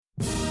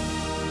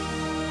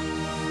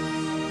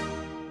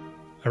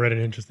I read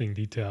an interesting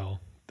detail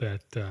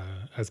that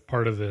as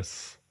part of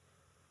this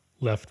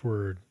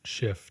leftward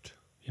shift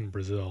in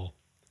Brazil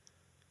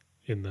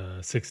in the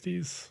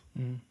 60s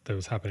that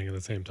was happening at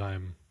the same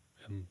time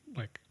and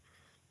like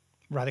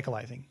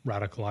Radicalizing.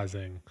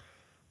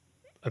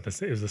 it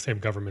was the same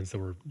governments that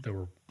were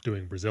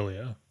doing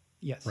Brasilia,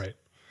 Yes. right?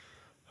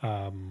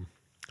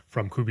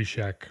 From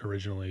Kubitschek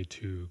originally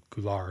to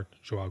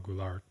João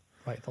Goulart.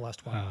 Right, the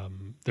last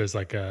one. There's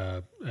like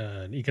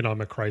an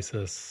economic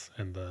crisis,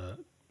 and the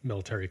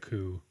military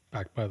coup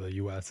backed by the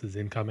U.S. is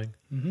incoming.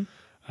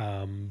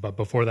 But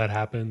before that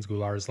happens,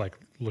 Goulart is like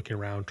looking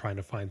around trying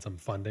to find some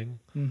funding,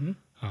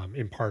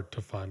 in part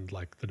to fund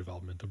like the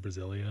development of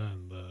Brasilia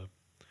and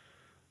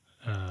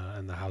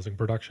the housing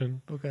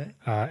production. Okay.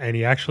 And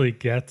he actually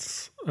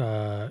gets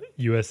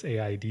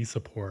USAID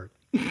support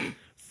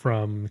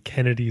from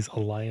Kennedy's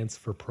Alliance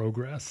for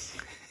Progress,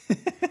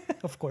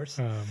 Of course.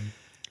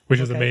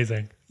 which is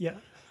amazing. Yeah.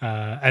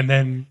 And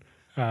then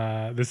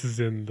this is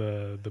in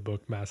the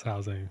book Mass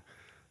Housing.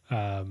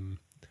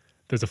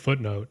 There's a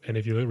footnote, and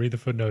if you read the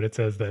footnote, it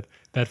says that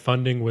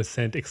funding was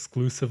sent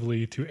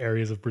exclusively to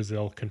areas of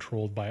Brazil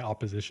controlled by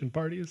opposition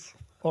parties.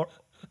 Or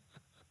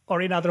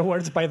in other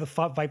words, by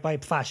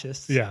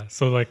fascists. Yeah.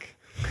 So like,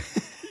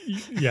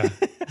 yeah,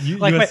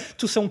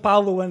 to São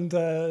Paulo and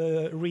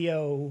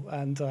Rio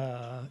and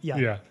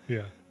yeah.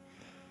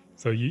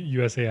 So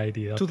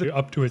USAID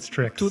up to its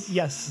tricks.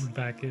 Yes.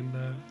 Back in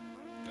the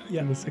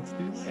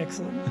 60s.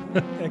 Excellent.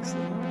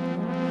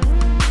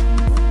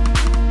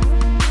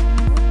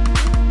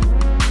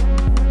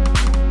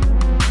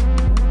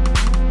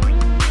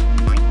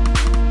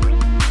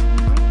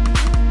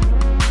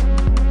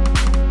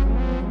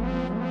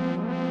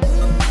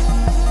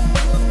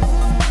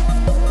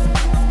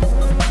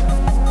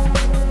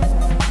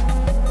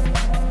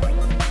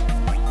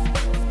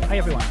 Hi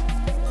everyone.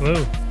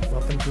 Hello.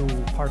 Welcome to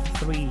part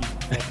 3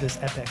 of this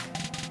epic.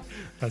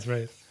 That's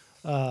right.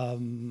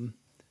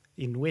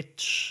 In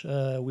which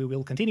we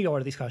will continue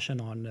our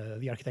discussion on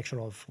the architecture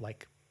of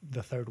like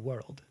the third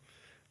world.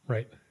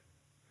 Right.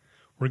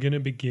 We're going to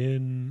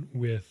begin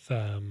with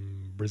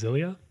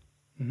Brasilia,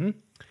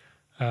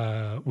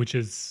 which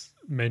is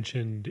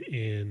mentioned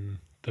in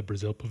the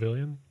Brazil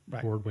Pavilion,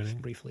 award-winning,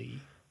 briefly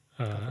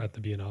at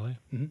the Biennale,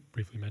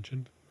 briefly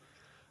mentioned.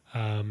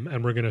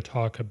 And we're going to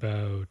talk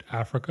about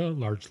Africa,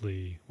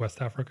 largely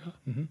West Africa,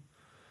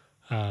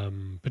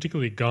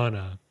 particularly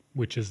Ghana,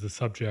 which is the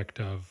subject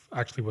of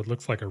actually what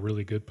looks like a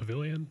really good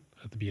pavilion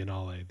at the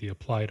Biennale, the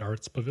Applied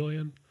Arts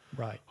Pavilion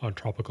on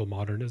tropical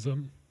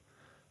modernism.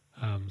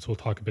 So we'll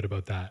talk a bit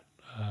about that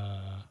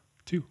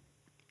too.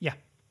 Yeah.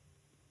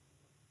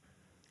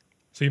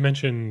 So you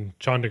mentioned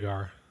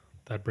Chandigarh.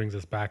 That brings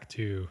us back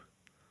to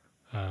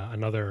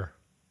another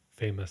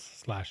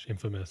famous /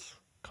 infamous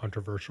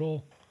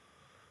controversial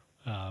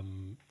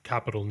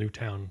capital new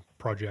town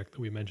project that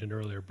we mentioned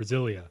earlier,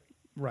 Brasilia.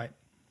 Right.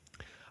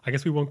 I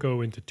guess we won't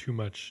go into too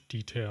much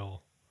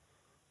detail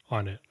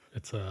on it.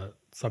 It's a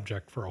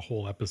subject for a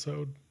whole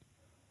episode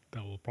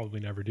that we'll probably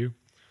never do.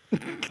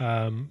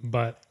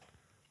 But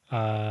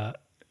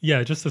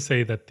just to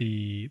say that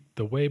the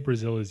way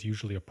Brazil is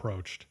usually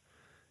approached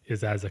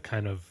is as a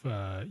kind of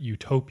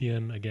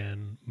utopian,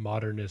 again,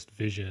 modernist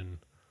vision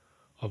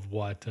of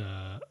what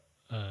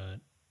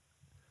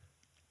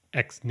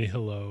ex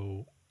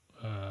nihilo,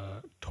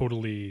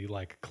 totally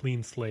like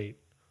clean slate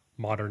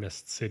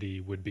modernist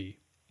city would be.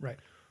 Right.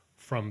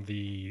 From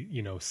the,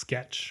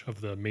 sketch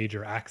of the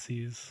major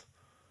axes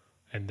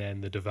and then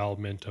the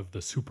development of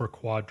the super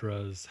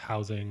quadras,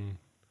 housing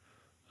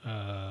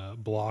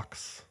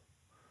blocks,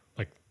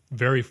 like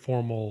very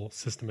formal,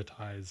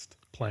 systematized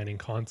planning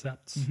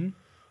concepts,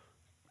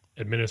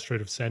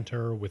 administrative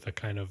center with a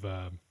kind of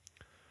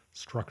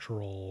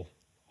structural,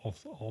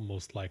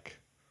 almost like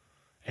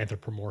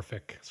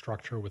anthropomorphic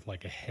structure with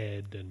like a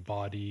head and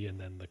body and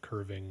then the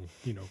curving,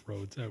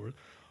 roads.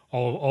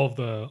 All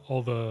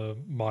the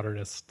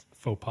modernist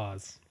faux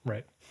pas,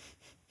 right?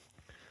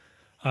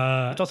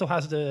 It also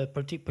has the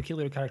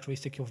peculiar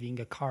characteristic of being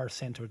a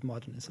car-centered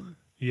modernism.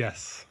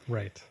 Yes,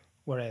 right.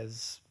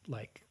 Whereas,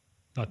 like,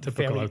 not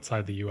typical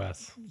outside the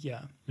U.S.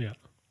 Yeah.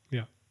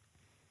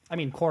 I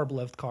mean, Corb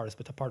loved cars,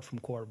 but apart from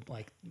Corb,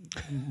 like,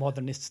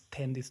 modernists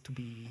tended to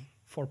be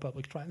for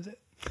public transit.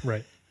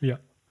 Right. Yeah.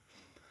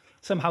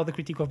 Somehow the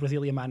critique of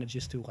Brasilia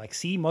manages to like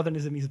see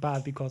modernism is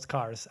bad because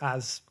cars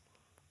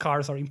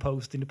are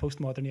imposed in the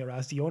postmodern era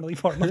as the only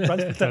form of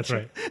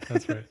transportation.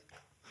 That's right.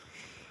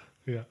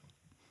 Yeah.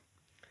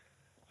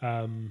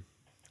 But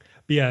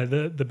yeah,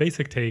 the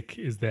basic take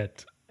is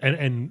that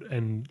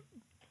and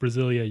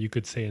Brasilia, you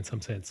could say in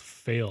some sense,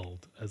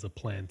 failed as a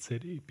planned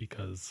city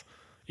because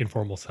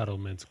informal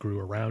settlements grew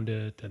around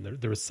it, and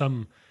there was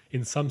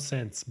in some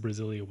sense,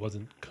 Brasilia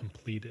wasn't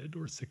completed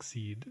or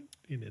succeed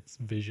in its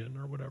vision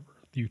or whatever.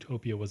 The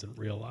utopia wasn't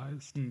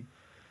realized.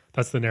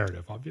 That's the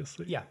narrative,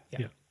 obviously. Yeah.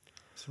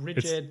 It's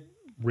rigid,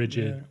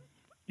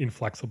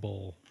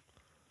 inflexible.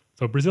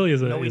 So Brasilia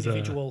is no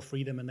individual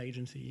freedom and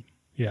agency.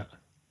 Yeah.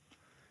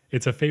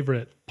 It's a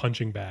favorite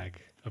punching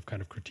bag of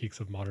kind of critiques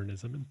of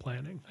modernism and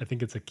planning. I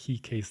think it's a key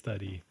case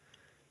study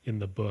in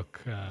the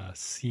book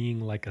Seeing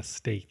Like a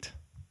State.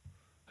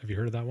 Have you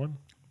heard of that one?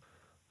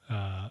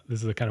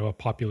 This is a kind of a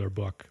popular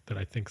book that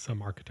I think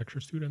some architecture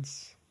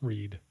students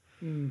read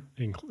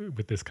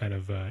with this kind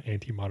of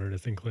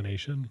anti-modernist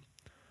inclination.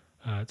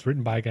 It's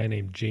written by a guy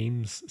named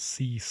James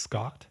C.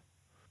 Scott,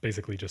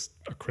 basically just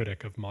a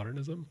critic of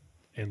modernism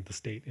and the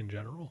state in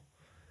general.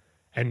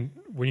 And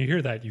when you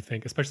hear that, you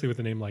think, especially with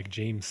a name like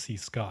James C.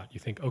 Scott, you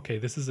think, okay,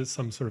 this is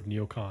some sort of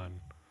neocon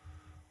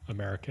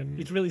American.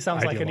 It really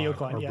sounds like a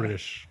neocon, or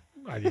British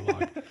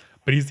ideologue.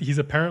 But he's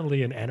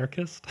apparently an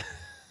anarchist,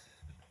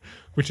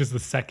 which is the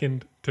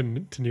second to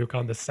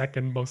neocon, the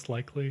second most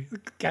likely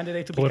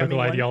candidate to political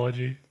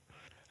ideology.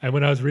 And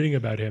when I was reading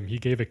about him, he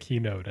gave a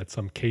keynote at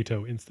some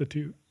Cato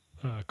Institute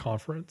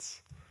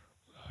conference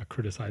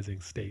criticizing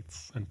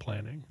states and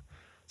planning.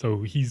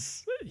 So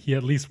he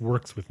at least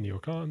works with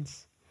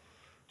neocons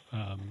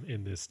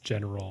in this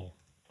general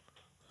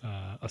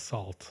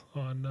assault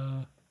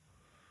on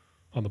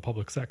the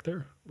public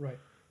sector. Right.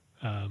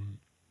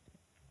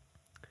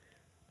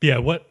 Yeah.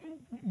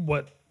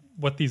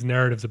 What these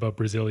narratives about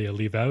Brasilia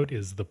leave out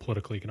is the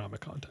political economic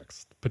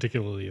context,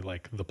 particularly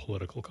like the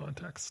political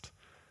context.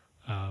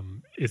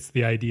 It's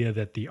the idea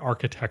that the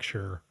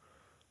architecture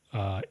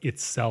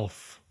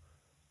itself,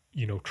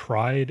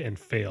 tried and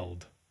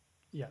failed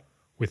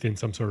within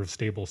some sort of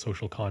stable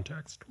social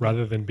context,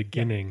 rather than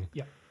beginning.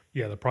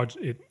 The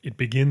project it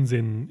begins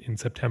in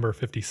September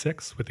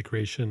 '56 with the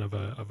creation of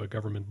a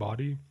government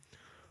body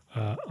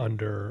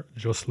under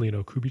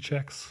Juscelino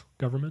Kubitschek's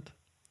government,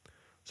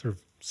 sort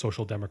of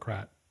social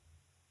democrat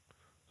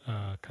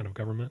kind of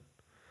government,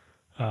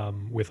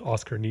 with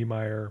Oscar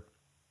Niemeyer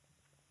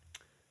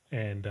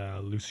and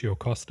Lucio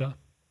Costa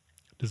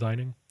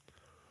designing.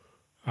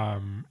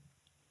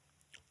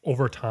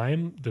 Over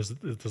time, there's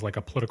like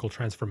a political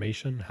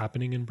transformation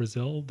happening in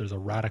Brazil. There's a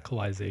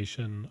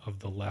radicalization of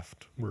the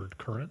leftward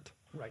current,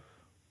 right,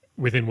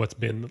 within what's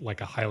been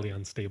like a highly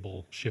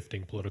unstable,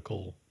 shifting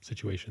political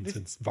situation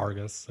since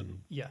Vargas and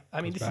I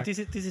mean this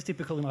is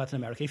typical in Latin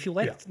America. If you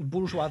let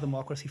bourgeois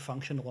democracy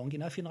function long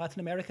enough in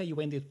Latin America,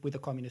 you end it with a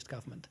communist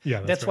government.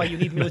 That's why you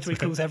need military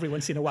coups every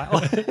once in a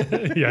while.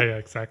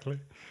 Exactly.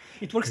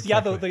 It works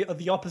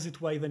the opposite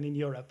way than in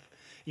Europe.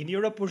 In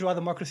Europe, bourgeois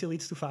democracy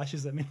leads to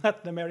fascism. In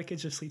Latin America, it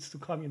just leads to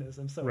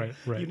communism. So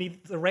you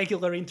need the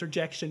regular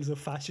interjections of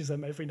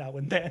fascism every now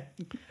and then.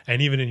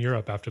 And even in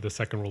Europe, after the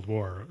Second World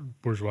War,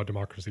 bourgeois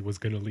democracy was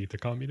going to lead to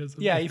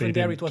communism. Yeah, even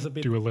there it was a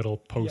bit... Do a little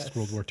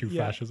post-World War II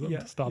fascism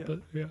to stop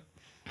it.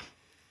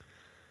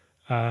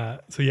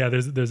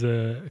 There's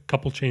a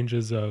couple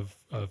changes of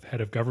head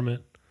of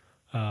government.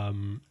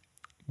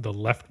 The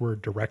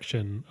leftward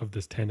direction of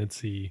this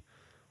tendency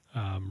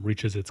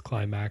reaches its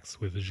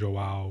climax with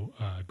João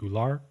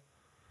Goulart,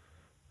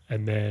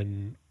 and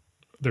then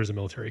there's a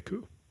military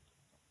coup.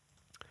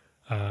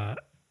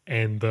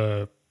 And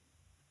the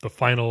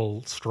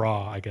final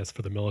straw, I guess,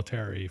 for the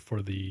military,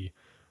 for the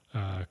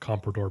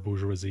comprador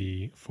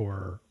bourgeoisie,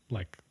 for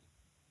like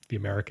the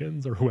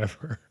Americans or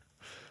whoever,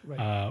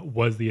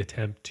 was the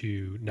attempt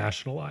to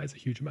nationalize a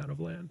huge amount of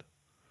land.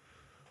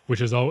 Which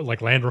is all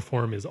like land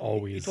reform is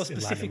always. It was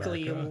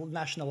specifically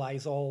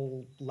nationalize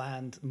all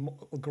land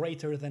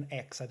greater than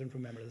X. I don't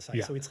remember the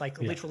size. So it's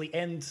like literally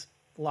end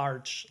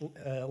large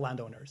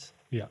landowners.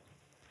 Yeah,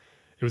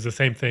 it was the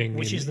same thing.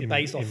 Which is the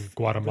base in of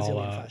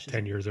Guatemala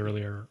 10 years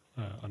earlier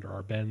under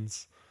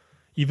Arbenz.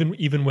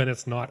 Even when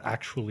it's not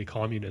actually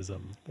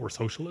communism or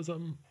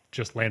socialism,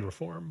 just land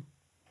reform.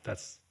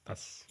 That's a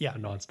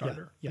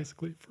non-starter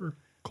basically for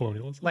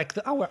colonialism. Like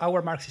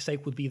our Marxist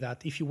take would be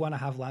that if you want to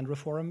have land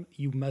reform,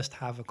 you must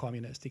have a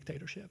communist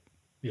dictatorship.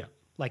 Yeah.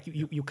 Like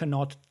you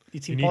cannot,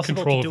 it's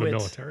impossible to do it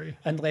military.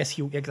 unless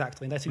you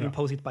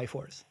impose it by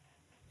force.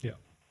 Yeah.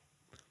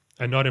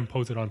 And not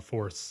impose it on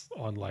force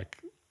on like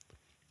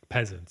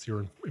peasants.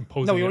 You're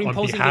imposing it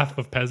on behalf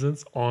of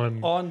peasants on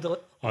the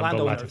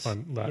landowners.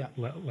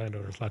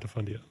 Landowners,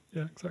 latifundia.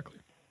 Yeah, exactly.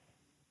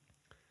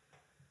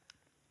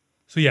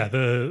 So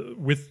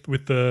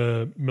with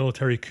the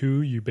military coup,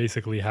 you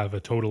basically have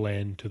a total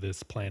end to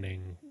this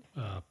planning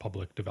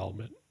public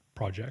development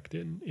project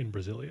in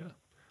Brasilia.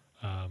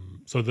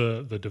 So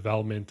the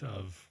development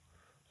of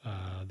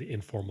the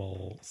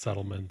informal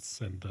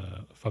settlements and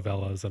the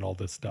favelas and all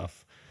this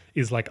stuff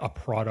is like a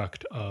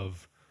product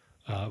of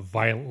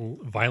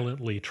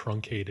violently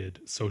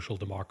truncated social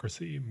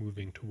democracy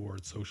moving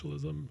towards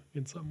socialism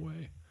in some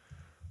way.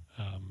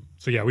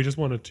 We just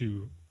wanted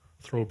to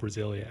throw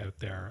Brasilia out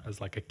there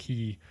as like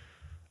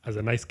as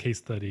a nice case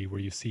study where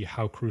you see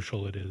how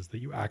crucial it is that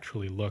you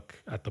actually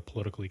look at the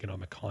political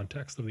economic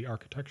context of the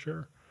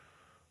architecture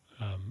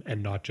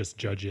and not just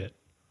judge it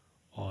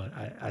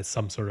as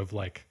some sort of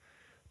like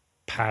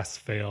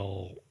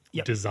pass-fail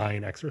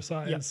design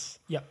exercise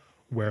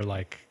where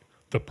like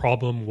the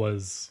problem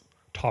was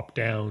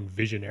top-down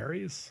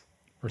visionaries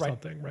or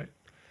something, right?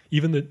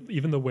 Even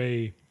the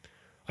way,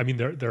 I mean,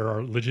 there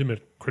are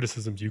legitimate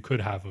criticisms you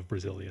could have of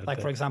Brasilia.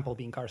 Like, for example,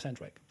 being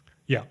car-centric.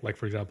 Yeah, like,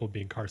 for example,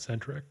 being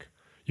car-centric.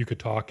 You could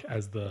talk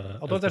as the...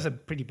 Although there's a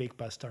pretty big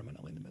bus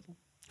terminal in the middle.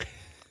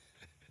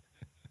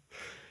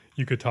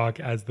 you could talk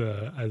as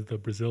the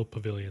Brazil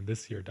Pavilion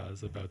this year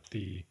does about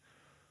the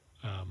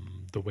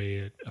way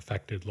it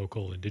affected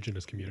local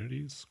indigenous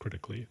communities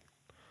critically.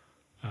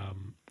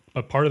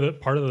 But part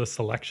of the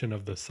selection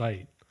of the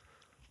site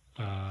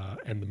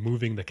and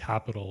moving the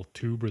capital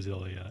to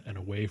Brasilia and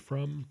away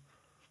from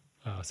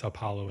Sao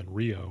Paulo and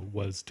Rio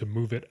was to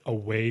move it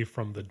away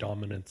from the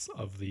dominance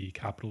of the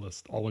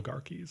capitalist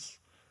oligarchies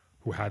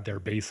who had their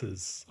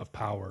bases of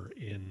power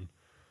in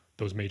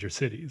those major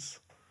cities.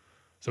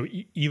 So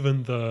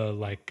even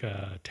the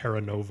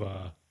Terra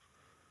Nova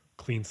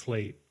clean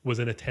slate was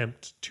an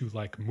attempt to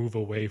move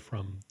away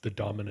from the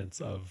dominance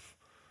of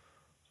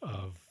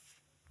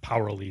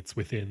power elites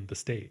within the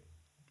state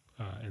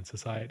and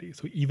society.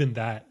 So even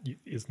that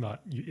is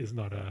not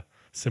a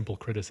simple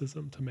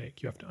criticism to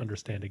make. You have to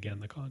understand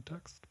again the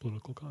context,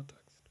 political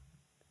context.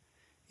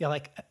 Yeah,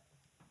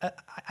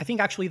 I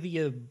think actually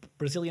the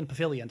Brazilian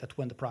pavilion that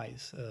won the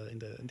prize in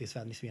this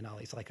Venice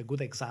Biennale is a good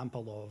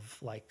example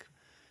of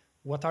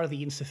what are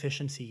the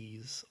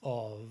insufficiencies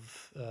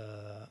of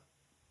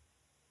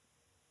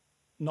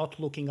not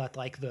looking at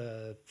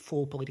the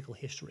full political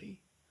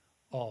history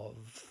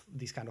of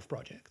these kind of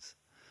projects.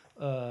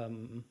 I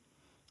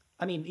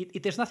mean,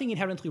 there's nothing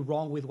inherently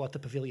wrong with what the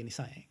pavilion is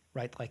saying,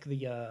 right? One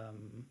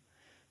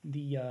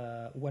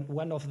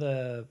of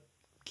the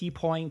key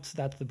points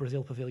that the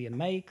Brazil Pavilion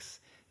makes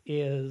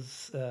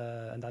is,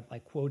 and I'm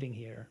quoting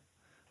here,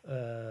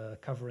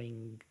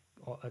 covering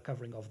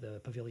of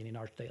the pavilion in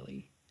Art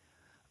Daily,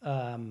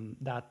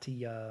 that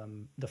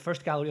the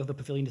first gallery of the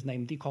pavilion is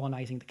named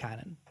 "Decolonizing the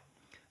Canon,"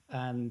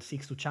 and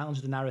seeks to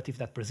challenge the narrative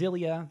that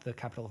Brasilia, the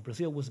capital of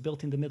Brazil, was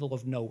built in the middle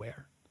of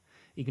nowhere,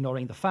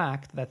 ignoring the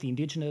fact that the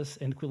indigenous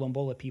and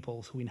Quilombola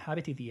peoples who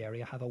inhabited the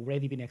area had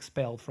already been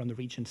expelled from the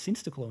region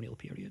since the colonial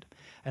period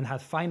and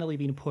had finally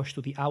been pushed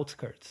to the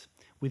outskirts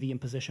with the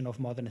imposition of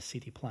modernist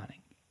city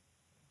planning.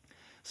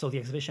 So the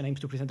exhibition aims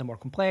to present a more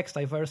complex,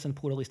 diverse, and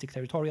pluralistic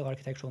territorial,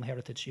 architectural, and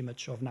heritage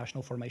image of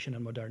national formation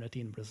and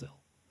modernity in Brazil.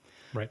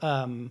 Right.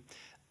 And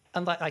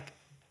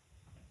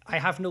I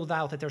have no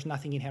doubt that there's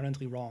nothing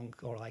inherently wrong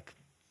or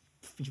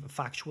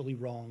factually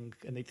wrong,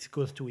 and it's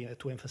good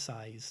to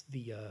emphasize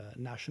the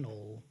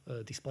national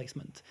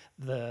displacement,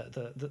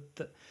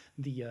 the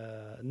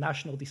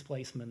national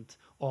displacement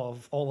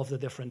of all of the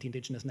different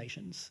indigenous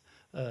nations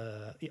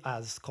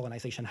as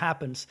colonization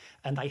happens.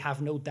 And I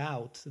have no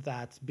doubt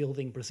that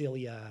building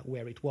Brasilia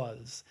where it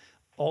was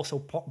also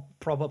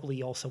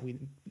probably also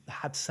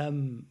had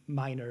some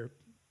minor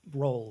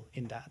role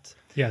in that.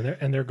 Yeah,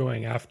 and they're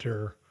going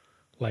after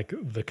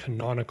the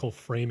canonical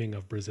framing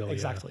of Brasilia,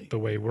 exactly, the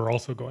way we're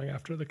also going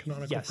after the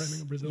canonical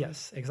framing of Brasilia.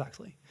 Yes,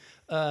 exactly.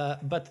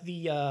 But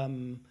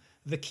the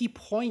key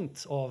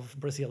point of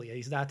Brasilia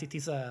is that it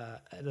is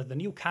the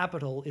new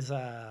capital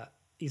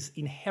is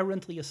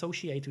inherently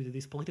associated with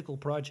this political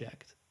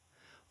project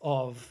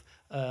of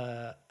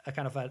a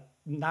kind of a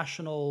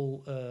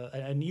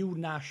new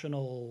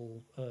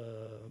national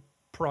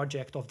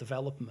project of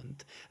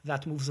development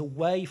that moves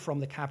away from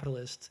the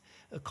capitalist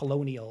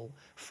colonial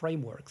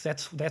frameworks.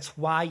 That's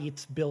why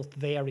it's built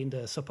there in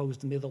the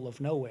supposed middle of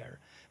nowhere,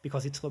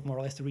 because it's more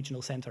or less the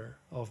regional center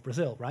of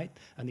Brazil, right?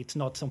 And it's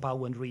not São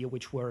Paulo and Rio,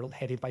 which were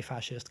headed by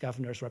fascist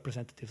governors,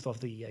 representatives of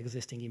the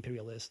existing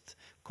imperialist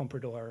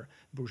comprador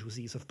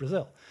bourgeoisies of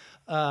Brazil.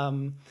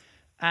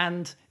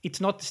 And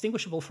it's not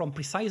distinguishable from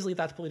precisely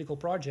that political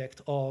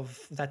project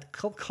that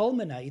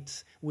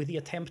culminates with the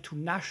attempt to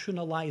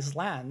nationalize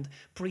land,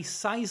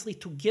 precisely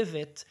to give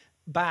it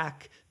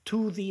back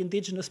to the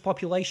indigenous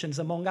populations,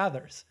 among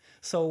others.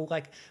 So,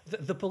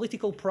 the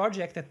political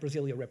project that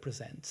Brasilia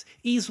represents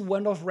is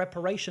one of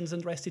reparations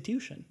and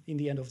restitution. In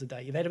the end of the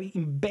day, that are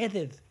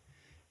embedded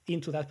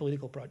into that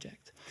political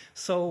project.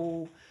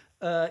 So,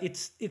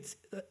 it's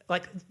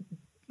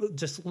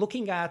just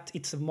looking at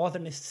it's a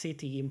modernist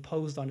city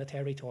imposed on a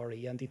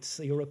territory and its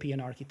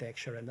European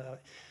architecture, and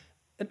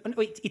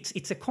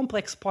it's a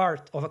complex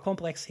part of a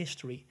complex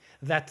history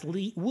that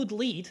would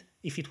lead,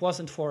 if it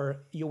wasn't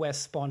for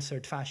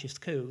US-sponsored fascist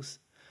coups,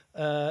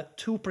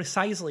 to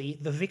precisely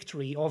the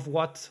victory of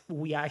what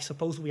I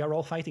suppose we are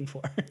all fighting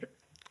for.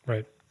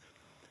 Right.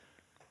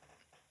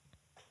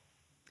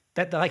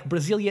 That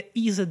Brasilia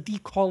is a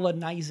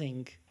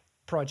decolonizing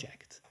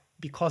project,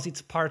 because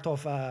it's part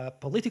of a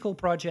political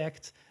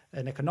project,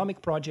 an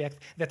economic project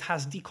that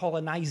has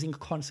decolonizing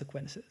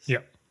consequences. Yeah,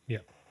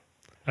 yeah.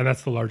 And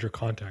that's the larger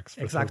context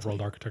for exactly. Third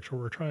world architecture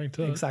we're trying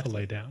to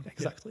lay down.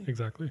 Exactly. Yeah,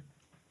 exactly.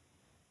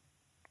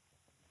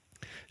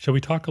 Shall we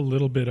talk a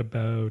little bit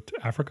about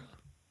Africa?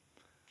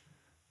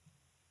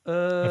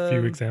 A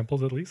few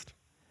examples at least?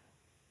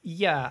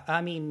 Yeah,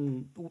 I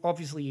mean,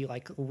 obviously,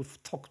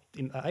 we've talked,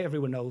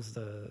 everyone knows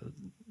the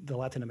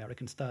Latin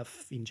American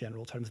stuff in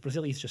general terms.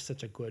 Brazil is just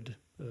such a good,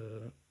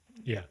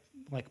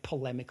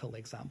 polemical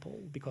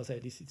example, because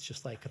it's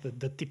just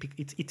the typical.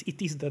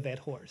 It is the dead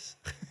horse,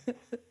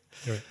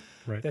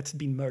 right? That's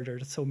been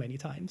murdered so many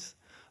times.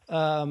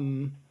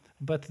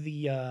 But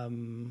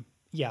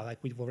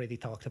we've already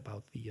talked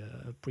about the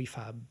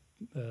prefab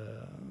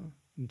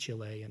in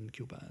Chile and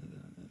Cuba.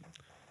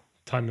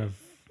 Ton of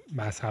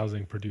mass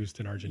housing produced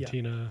in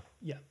Argentina.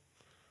 Yeah.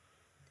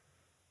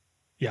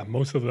 Yeah,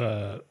 most of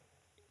the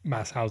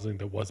mass housing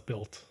that was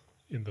built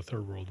in the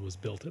third world was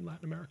built in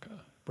Latin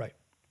America.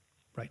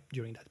 Right,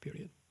 during that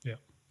period. Yeah.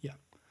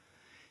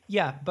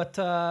 Yeah, but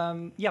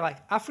like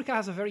Africa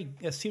has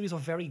a series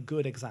of very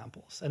good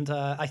examples, and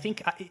I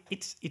think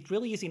it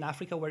really is in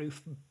Africa where you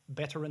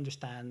better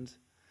understand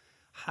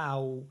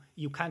how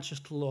you can't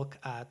just look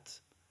at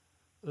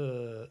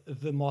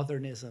the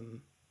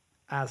modernism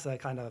as a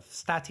kind of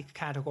static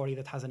category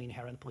that has an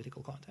inherent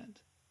political content,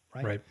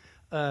 right?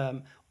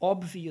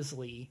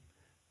 Obviously,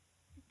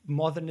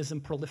 modernism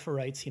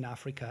proliferates in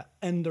Africa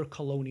under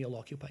colonial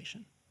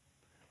occupation.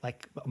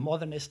 Like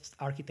modernist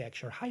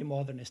architecture, high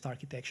modernist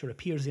architecture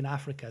appears in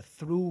Africa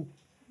through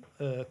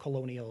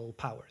colonial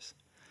powers.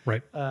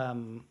 Right.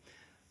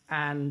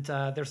 And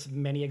there's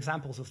many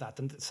examples of that.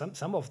 And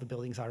some of the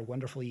buildings are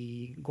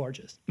wonderfully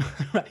gorgeous.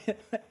 Right?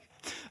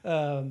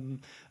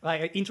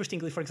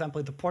 Interestingly, for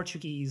example, the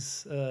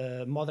Portuguese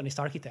modernist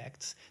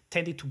architects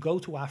tended to go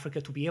to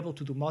Africa to be able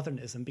to do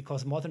modernism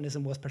because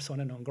modernism was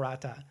persona non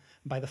grata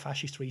by the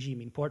fascist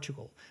regime in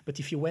Portugal. But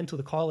if you went to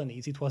the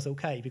colonies, it was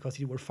okay because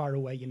you were far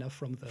away enough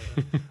from the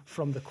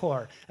from the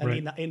core.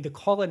 And in the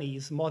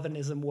colonies,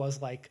 modernism was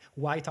like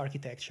white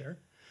architecture.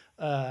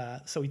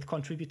 So it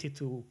contributed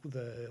to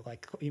the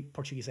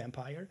Portuguese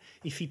Empire.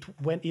 If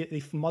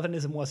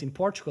modernism was in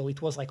Portugal,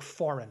 it was like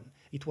foreign.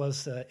 It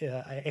was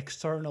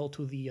external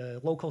to the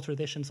local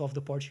traditions of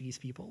the Portuguese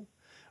people,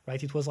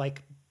 right? It was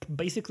like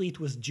basically it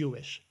was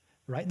Jewish,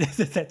 right?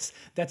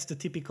 that's the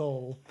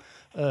typical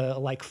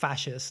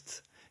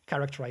fascist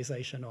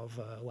characterization of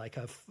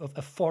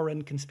a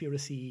foreign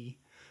conspiracy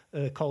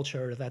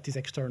culture that is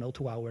external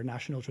to our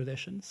national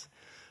traditions.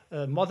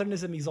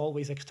 Modernism is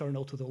always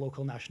external to the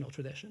local national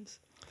traditions.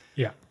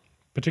 Yeah,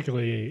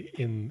 particularly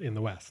in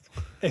the West.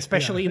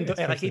 Especially in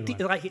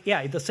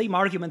the same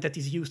argument that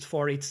is used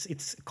for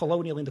it's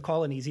colonial in the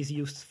colonies is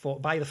used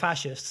by the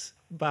fascists,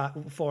 but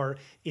for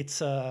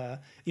it's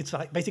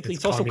basically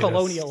it's also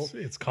colonial.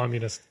 It's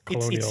communist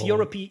colonial. It's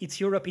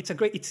Europe. It's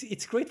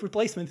great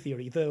replacement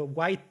theory. The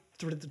white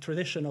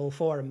traditional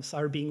forms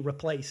are being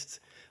replaced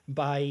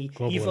by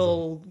globalism.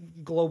 Evil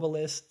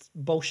globalist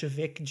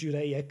Bolshevik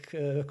Judaic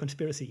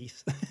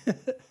conspiracies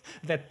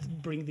that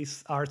bring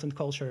this art and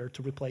culture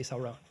to replace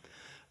our own.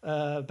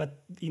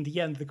 But in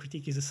the end, the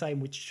critique is the same,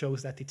 which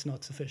shows that it's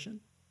not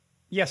sufficient.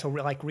 Yeah, so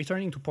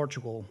returning to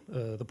Portugal,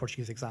 the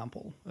Portuguese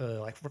example,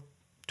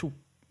 to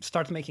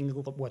start making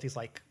what is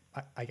I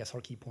guess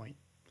our key point.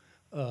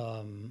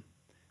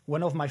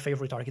 One of my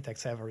favorite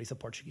architects ever is a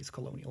Portuguese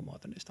colonial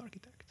modernist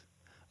architect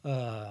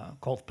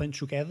called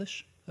Pancho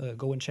Guedes.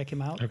 Go and check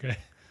him out. Okay.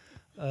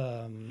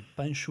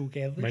 Pancho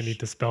Guedes. Might need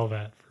to spell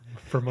that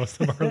for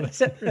most of our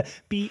listeners.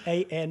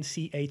 Pancho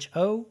Guedes.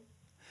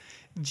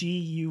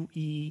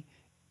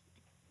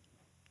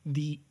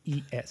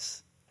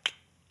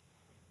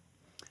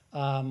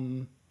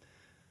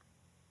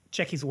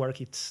 Check his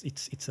work.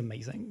 It's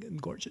amazing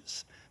and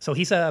gorgeous. So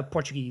he's a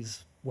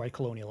Portuguese white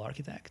colonial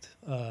architect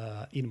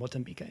in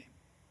Mozambique.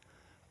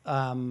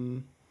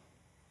 And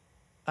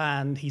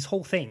his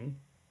whole thing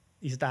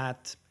is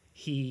that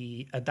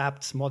he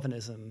adapts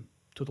modernism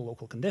to the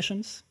local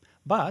conditions,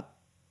 but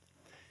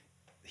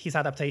his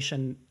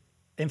adaptation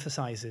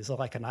emphasizes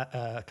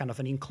a kind of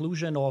an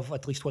inclusion of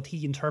at least what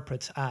he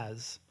interprets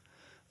as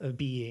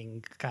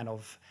being kind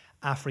of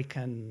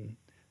African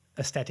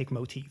aesthetic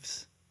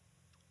motifs.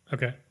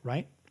 Okay.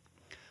 Right?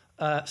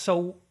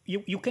 So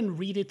you can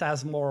read it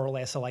as more or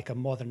less like a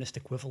modernist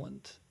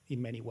equivalent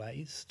in many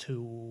ways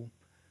to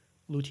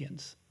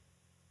Lutyens.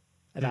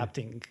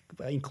 Adapting,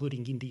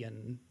 including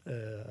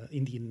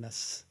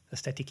Indianness,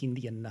 aesthetic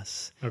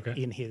Indianness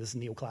in his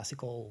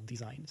neoclassical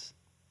designs.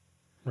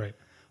 Right.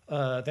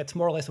 That's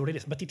more or less what it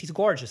is. But it is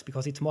gorgeous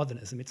because it's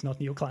modernism. It's not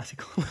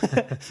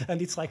neoclassical.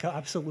 And it's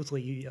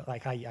absolutely,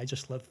 I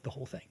just love the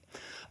whole thing.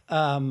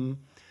 But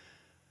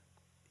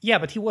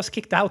he was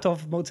kicked out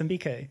of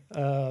Mozambique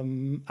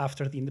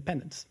after the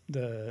independence.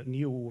 The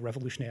new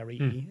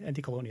revolutionary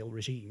anti-colonial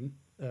regime,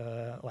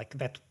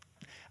 that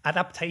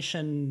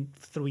adaptation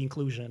through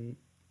inclusion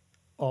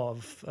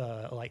of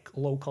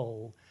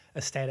local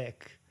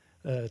aesthetic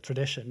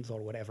traditions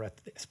or whatever,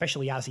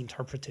 especially as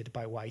interpreted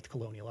by white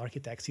colonial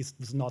architects,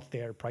 is not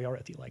their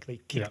priority. They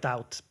kicked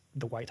out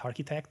the white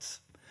architects,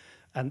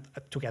 and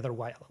together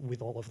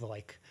with all of the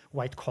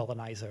white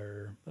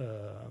colonizer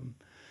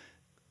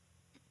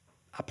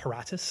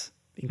apparatus,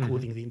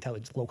 including the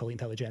local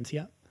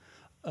intelligentsia,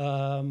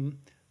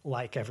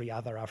 like every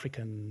other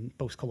African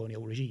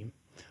post-colonial regime.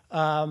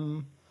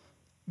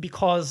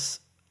 Because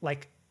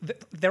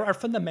there are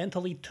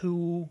fundamentally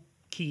two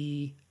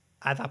key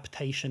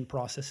adaptation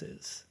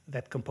processes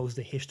that compose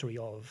the history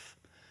of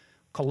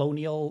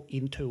colonial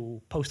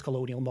into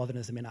post-colonial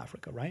modernism in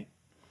Africa, right?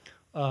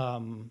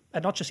 And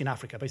not just in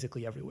Africa,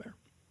 basically everywhere.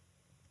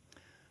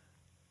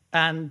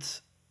 And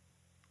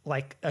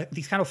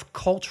this kind of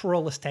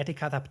cultural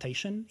aesthetic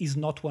adaptation is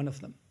not one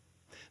of them.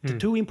 The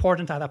two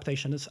important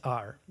adaptations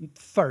are,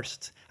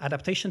 first,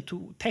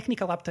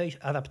 technical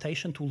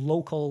adaptation to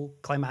local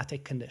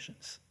climatic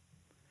conditions.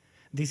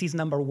 This is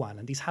number one,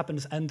 and this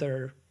happens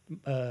under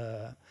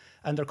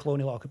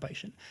colonial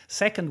occupation.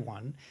 Second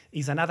one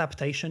is an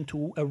adaptation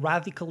to a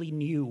radically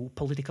new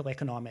political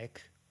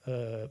economic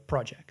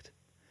project,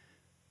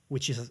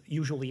 which is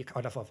usually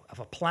kind of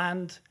a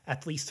planned,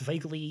 at least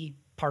vaguely,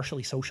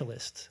 partially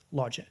socialist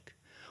logic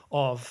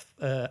of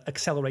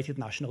accelerated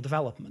national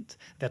development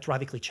that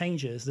radically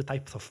changes the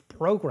types of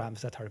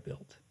programs that are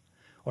built,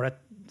 or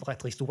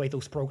at least the way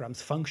those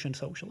programs function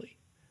socially,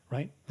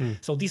 right?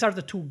 So these are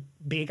the two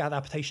big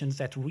adaptations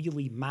that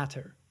really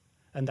matter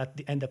and that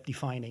end up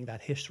defining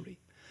that history.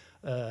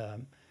 There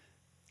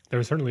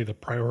were certainly the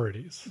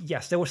priorities.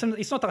 Yes, there were some.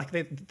 It's not like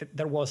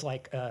there was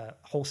like a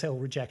wholesale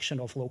rejection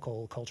of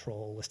local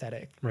cultural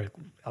aesthetic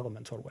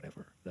elements or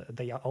whatever.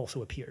 They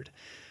also appeared.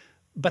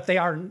 But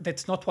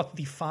that's not what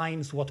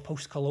defines what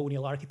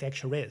post-colonial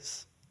architecture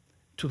is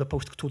to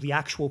the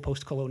actual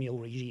post-colonial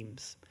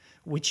regimes,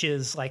 which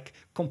is like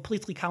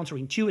completely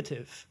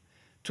counterintuitive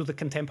to the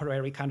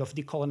contemporary kind of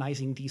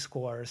decolonizing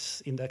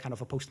discourse in the kind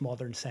of a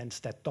postmodern sense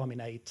that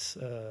dominates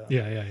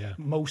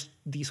most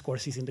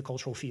discourses in the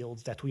cultural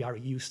fields that we are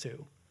used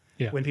to.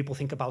 Yeah. When people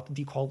think about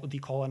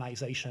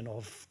decolonization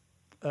of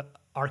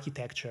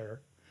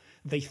architecture,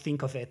 they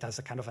think of it as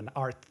a kind of an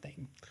art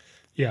thing.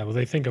 Yeah, well,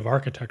 they think of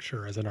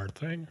architecture as an art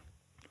thing.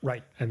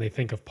 Right. And they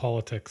think of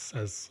politics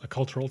as a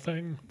cultural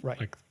thing. Right.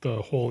 Like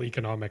the whole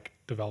economic,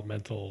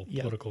 developmental,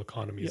 political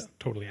economy is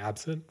totally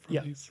absent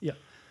from these. Yeah.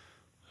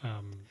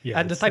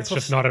 And it's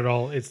just not at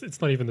all,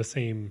 it's not even the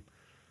same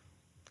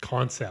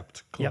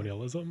concept,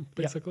 colonialism,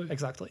 basically. Yeah,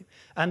 exactly.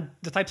 And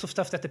the types of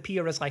stuff that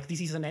appear as like,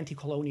 this is an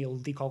anti-colonial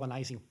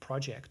decolonizing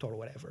project or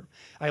whatever.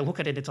 I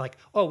look at it, it's like,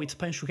 oh, it's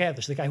Pancho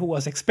Guedes, the guy who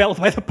was expelled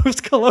by the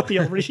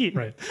post-colonial regime.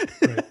 Right.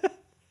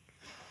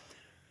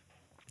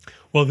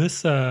 Well,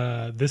 this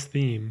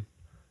theme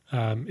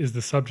is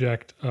the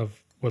subject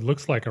of what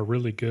looks like a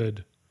really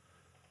good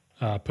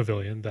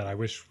pavilion that I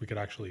wish we could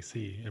actually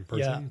see in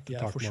person to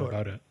talk more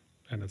about it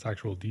and its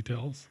actual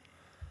details.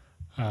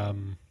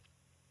 But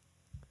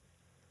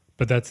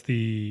that's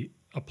the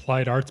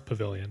Applied Arts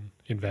Pavilion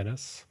in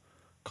Venice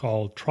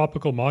called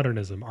Tropical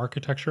Modernism,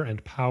 Architecture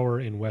and Power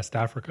in West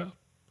Africa.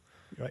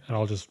 Right. And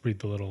I'll just read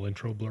the little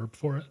intro blurb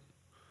for it.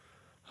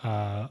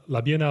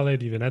 La Biennale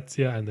di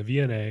Venezia and the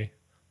V&A,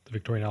 the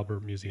Victoria and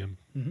Albert Museum,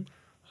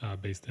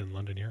 based in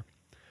London here,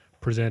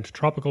 present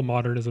Tropical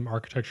Modernism,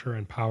 Architecture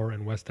and Power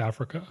in West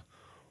Africa,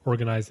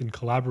 organized in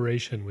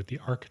collaboration with the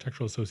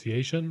Architectural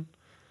Association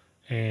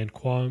and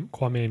Kwame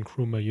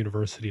Nkrumah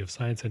University of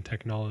Science and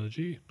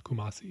Technology,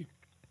 Kumasi.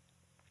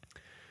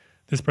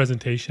 This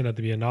presentation at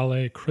the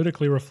Biennale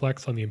critically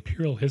reflects on the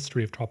imperial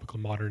history of tropical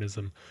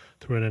modernism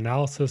through an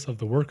analysis of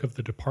the work of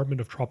the Department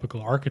of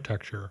Tropical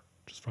Architecture,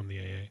 which is from the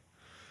AA,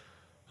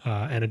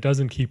 and a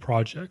dozen key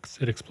projects.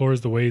 It explores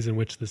the ways in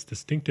which this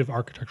distinctive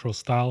architectural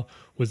style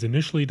was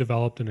initially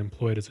developed and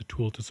employed as a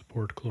tool to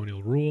support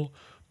colonial rule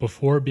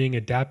before being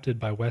adapted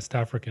by West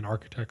African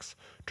architects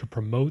to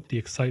promote the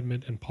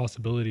excitement and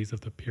possibilities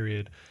of the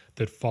period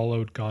that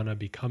followed Ghana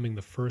becoming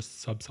the first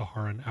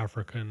sub-Saharan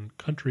African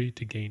country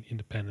to gain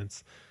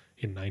independence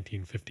in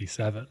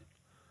 1957.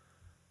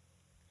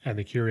 And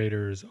the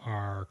curators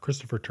are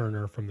Christopher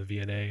Turner from the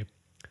V&A,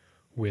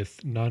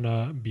 with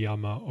Nana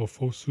Biama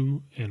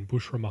Ofosu and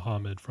Bushra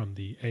Mohammed from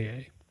the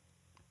AA.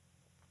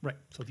 Right.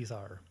 So these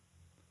are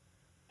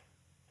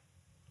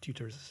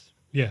tutors.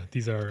 Yeah,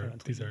 these are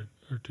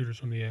tutors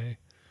from the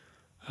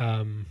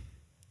AA.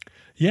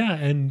 Yeah,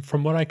 and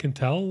from what I can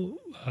tell,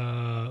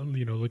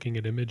 looking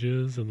at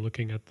images and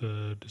looking at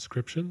the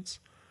descriptions,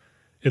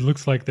 it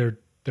looks like they're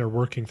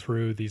working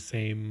through these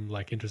same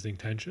like interesting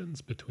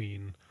tensions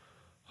between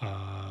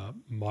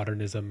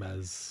modernism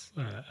as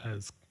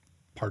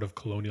part of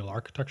colonial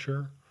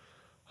architecture,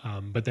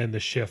 but then the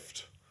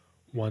shift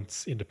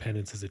once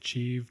independence is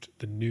achieved,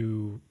 the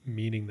new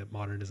meaning that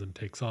modernism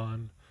takes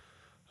on,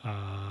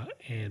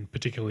 and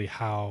particularly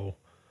how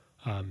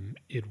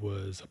it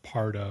was a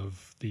part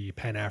of the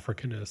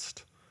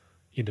Pan-Africanist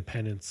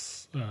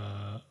independence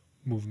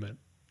movement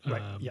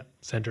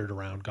centered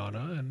around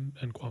Ghana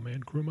and Kwame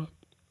Nkrumah.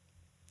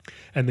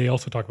 And they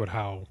also talk about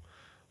how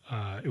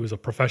it was a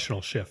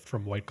professional shift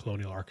from white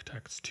colonial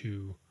architects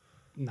to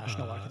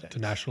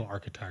national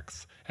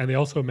architects. And they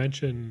also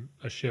mention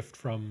a shift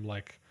from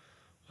like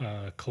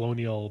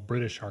colonial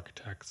British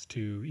architects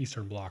to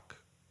Eastern Bloc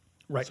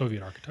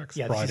Soviet architects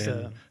brought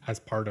in as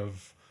part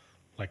of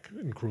like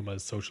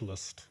Nkrumah's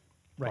socialist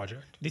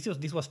project.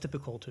 This was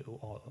typical to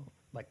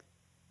like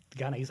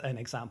Ghana is an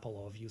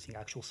example of using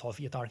actual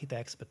Soviet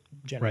architects, but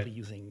generally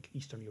using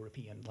Eastern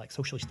European, like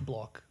socialist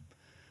bloc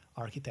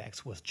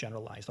architects was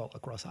generalized all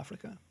across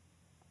Africa.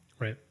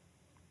 Right.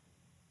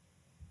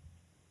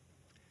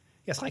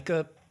 Yes, like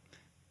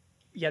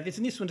this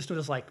needs to be understood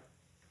as like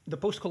the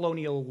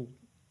post-colonial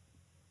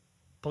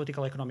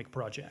political economic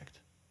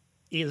project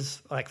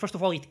is like, first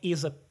of all, it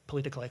is a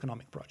political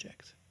economic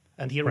project.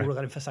 And here we're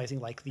emphasizing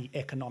like the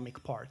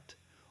economic part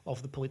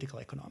of the political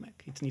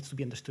economic. It needs to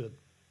be understood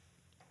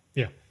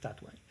Yeah.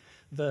 that way.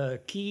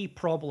 The key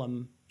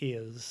problem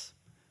is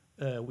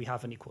we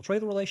have an equal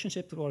trade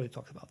relationship. We already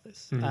talked about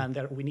this, and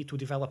we need to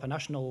develop a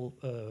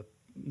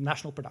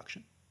national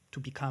production to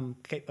become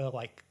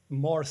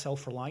more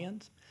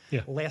self-reliant,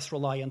 less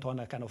reliant on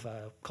a kind of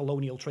a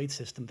colonial trade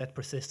system that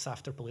persists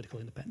after political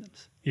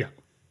independence. Yeah.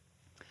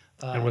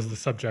 And was the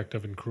subject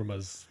of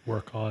Nkrumah's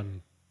work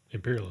on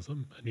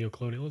imperialism and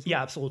neocolonialism?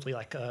 Yeah, absolutely.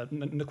 Like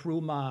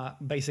Nkrumah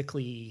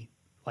basically,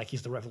 like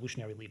he's the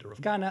revolutionary leader of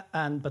Ghana,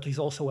 but he's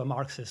also a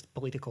Marxist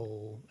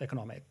political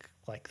economic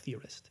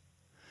theorist.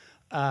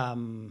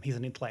 He's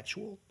an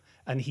intellectual,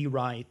 and he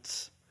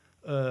writes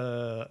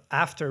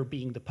after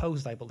being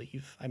deposed, I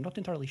believe. I'm not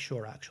entirely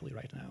sure actually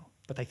right now,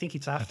 but I think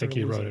it's after. I think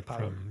he wrote it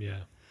power. from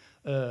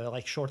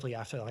Shortly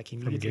after,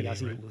 immediately Guinea, as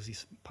he right?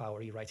 loses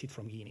power, he writes it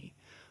from Guinea.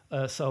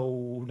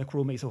 So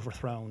Nkrumah is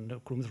overthrown.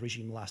 Nkrumah's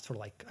regime lasts for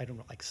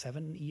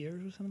 7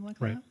 years or something like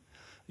Right. that.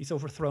 He's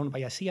overthrown by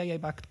a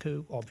CIA-backed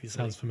coup, obviously.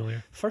 Sounds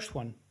familiar. First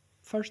one.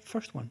 First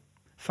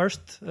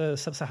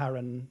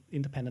sub-Saharan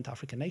independent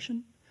African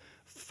nation.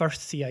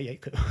 First CIA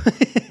coup.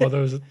 Well,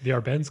 there was the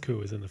Arbenz coup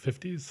was in the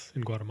 50s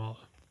in Guatemala.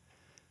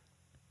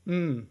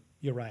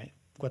 You're right.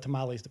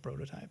 Guatemala is the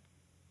prototype.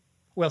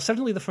 Well,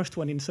 certainly the first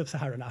one in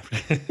sub-Saharan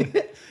Africa.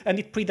 And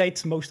it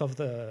predates most of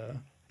the...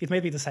 It may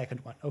be the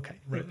second one. Okay.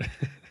 Right.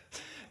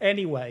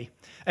 Anyway,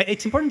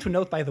 it's important to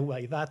note, by the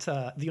way, that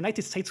the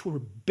United States were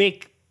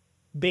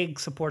big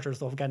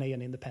supporters of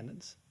Ghanaian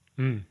independence.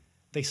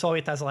 They saw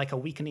it as a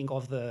weakening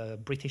of the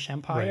British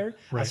Empire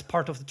as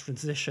part of the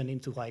transition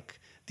into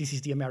this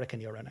is the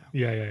American era now.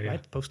 Yeah.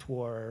 Right?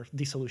 Post-war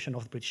dissolution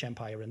of the British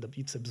Empire and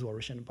its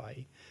absorption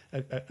by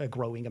a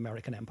growing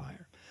American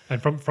empire.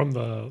 And from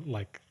the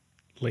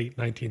late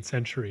 19th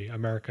century,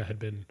 America had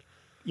been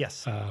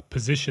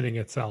positioning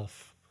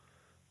itself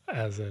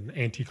as an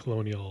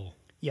anti-colonial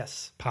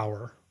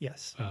power.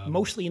 Yes,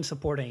 mostly in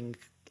supporting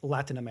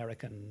Latin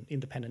American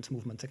independence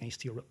movements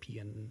against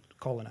European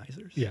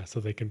colonizers. Yeah, so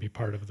they can be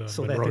part of the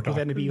so Monroe that they could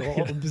then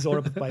Doctrine. be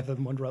absorbed by the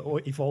Monroe,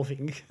 or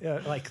evolving,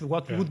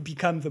 what would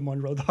become the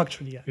Monroe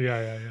Doctrine.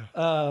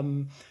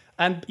 Yeah.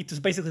 And it was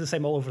basically the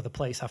same all over the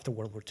place after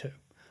World War II.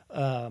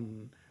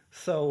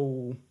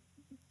 So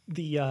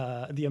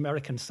the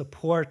Americans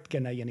support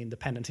Ghanaian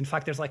independence. In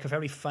fact, there's a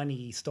very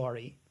funny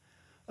story.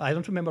 I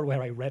don't remember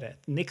where I read it.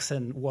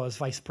 Nixon was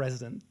vice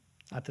president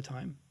at the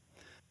time.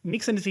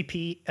 Nixon is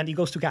VP, and he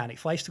goes to Ghana. He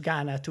flies to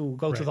Ghana to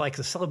go to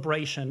the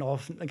celebration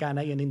of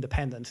Ghanaian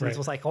independence. And it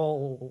was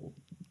all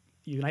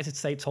United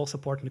States all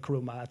support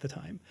Nkrumah at the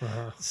time.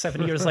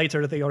 7 years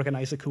later, they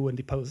organize a coup and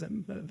depose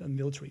him, a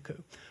military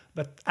coup.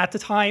 But at the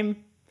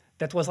time,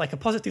 that was a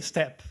positive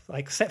step.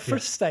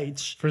 First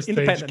stage,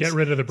 independence. Get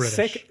rid of the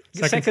British.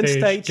 Second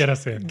stage, get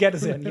us in. Get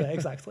us in, yeah,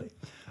 exactly.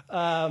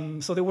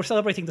 So they were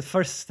celebrating the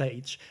first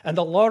stage, and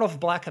a lot of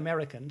Black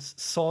Americans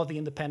saw the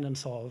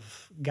independence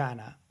of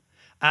Ghana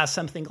as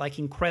something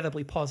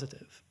incredibly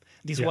positive.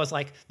 This was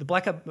the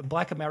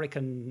Black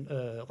American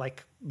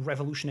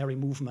revolutionary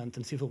movement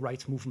and civil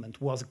rights movement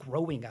was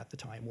growing at the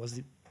time. Was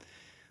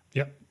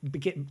the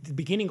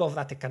beginning of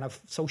that kind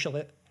of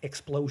social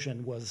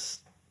explosion was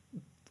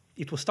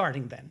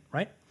starting then,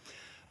 right?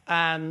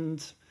 And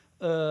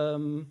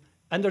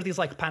under this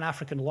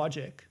Pan-African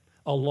logic,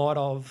 a lot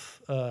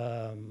of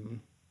a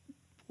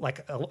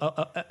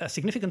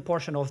significant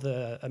portion of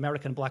the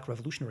American Black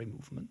revolutionary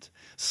movement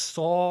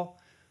saw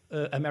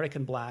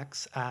American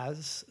Blacks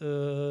as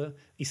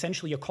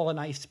essentially a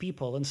colonized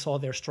people and saw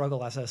their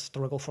struggle as a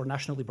struggle for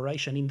national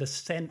liberation in the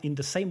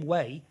same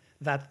way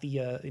that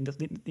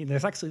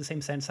there's actually the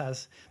same sense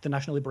as the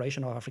national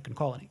liberation of African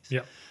colonies.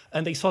 Yeah.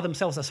 And they saw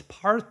themselves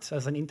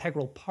as an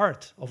integral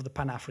part of the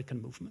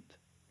Pan-African movement.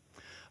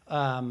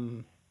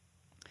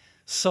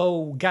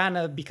 So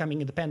Ghana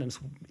becoming independent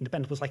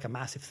was a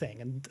massive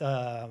thing,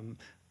 and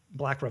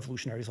Black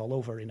revolutionaries all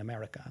over in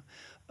America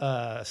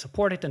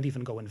support it and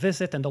even go and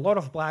visit. And a lot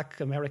of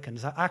Black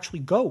Americans actually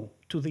go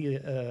to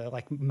the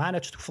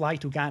manage to fly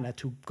to Ghana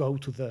to go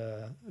to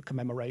the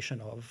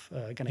commemoration of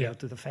Ghana,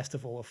 to the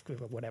festival of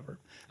whatever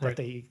that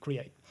they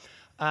create.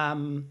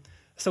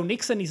 So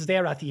Nixon is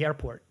there at the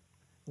airport,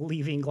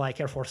 leaving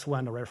Air Force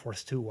One or Air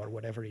Force Two or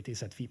whatever it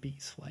is that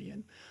VPs fly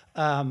in.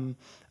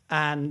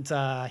 And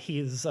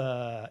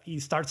he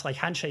starts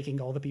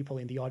handshaking all the people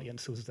in the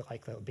audience, who's the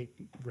big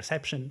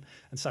reception,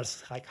 and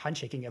starts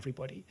handshaking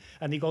everybody.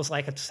 And he goes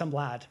to some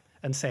lad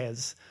and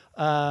says,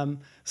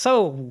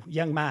 "So,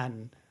 young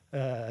man,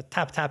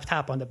 tap, tap,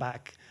 tap on the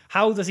back.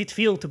 How does it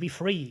feel to be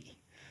free?"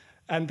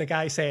 And the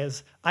guy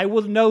says, "I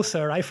wouldn't know,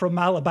 sir. I'm from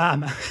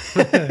Alabama."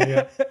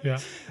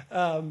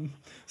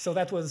 So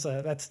that's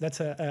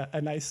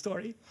a nice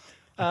story.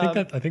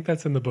 I think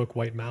that's in the book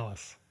White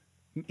Malice.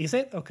 Is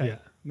it? Okay. Yeah,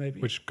 maybe.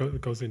 Which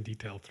goes in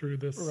detail through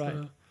this,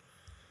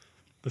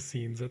 the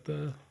scenes at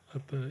the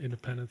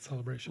independence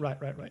celebration.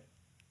 Right.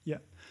 Yeah.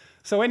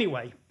 So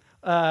anyway,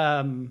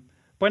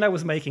 point I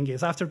was making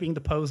is after being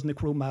deposed,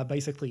 Nkrumah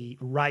basically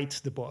writes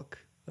the book.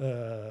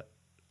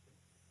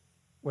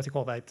 What do you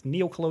call that?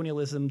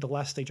 Neocolonialism, the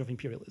last stage of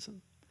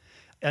imperialism,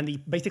 and he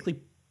basically,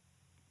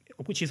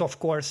 which is of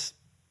course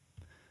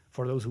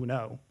for those who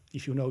know.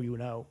 If you know, you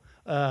know.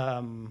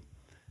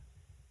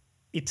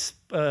 It's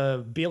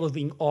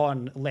building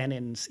on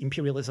Lenin's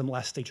imperialism,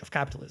 last stage of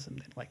capitalism,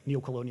 like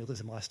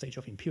neocolonialism, last stage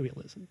of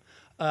imperialism,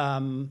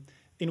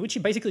 in which he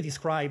basically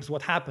describes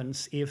what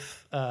happens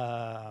if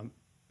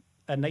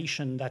a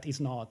nation that is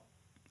not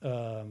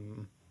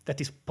that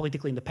is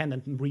politically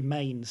independent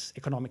remains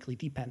economically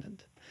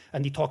dependent.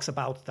 And he talks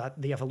about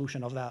that, the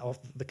evolution of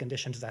the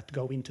conditions that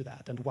go into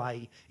that, and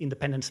why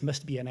independence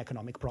must be an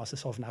economic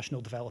process of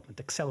national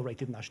development,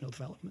 accelerated national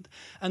development.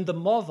 And the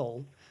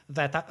model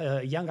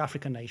that young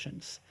African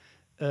nations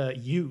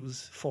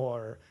use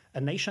for a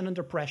nation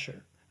under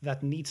pressure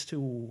that needs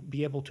to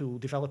be able to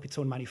develop its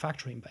own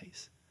manufacturing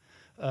base,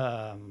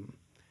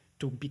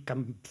 to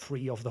become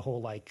free of the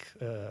whole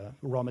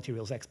raw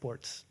materials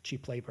exports,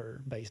 cheap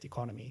labor-based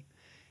economy,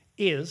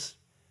 is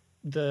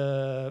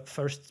the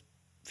first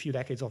few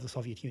decades of the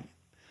Soviet Union.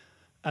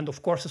 And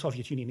of course, the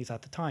Soviet Union is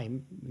at the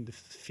time, in the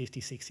 50s,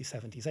 60s,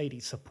 70s,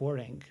 80s,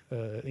 supporting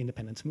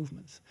independence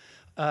movements.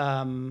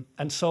 And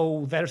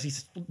so there's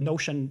this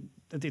notion,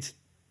 this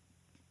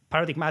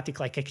paradigmatic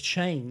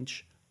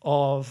exchange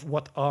of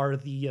what are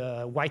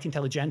the white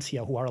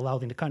intelligentsia who are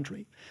allowed in the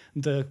country.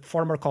 The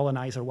former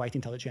colonizer white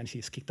intelligentsia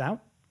is kicked out.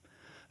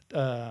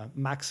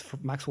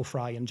 Maxwell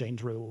Fry and Jane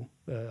Drew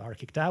are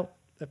kicked out.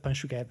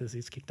 Pancho Guedes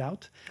is kicked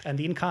out. And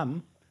in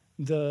come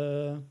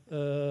the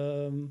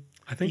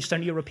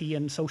Eastern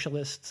European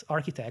socialist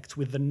architects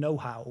with the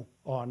know-how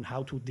on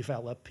how to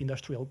develop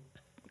industrial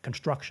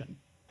construction.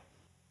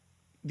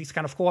 This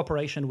kind of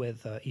cooperation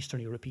with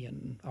Eastern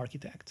European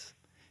architects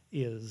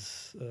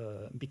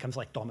becomes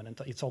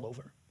dominant. It's all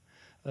over.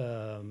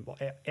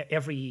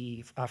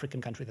 Every African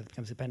country that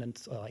becomes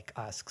independent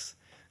asks,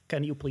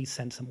 can you please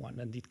send someone?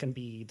 And it can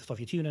be the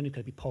Soviet Union, it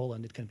can be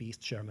Poland, it can be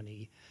East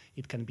Germany,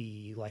 it can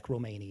be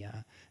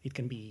Romania, it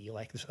can be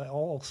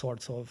all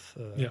sorts of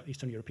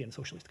Eastern European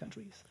socialist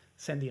countries.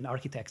 Send in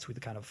architects with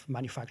the kind of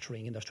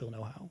manufacturing industrial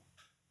know-how.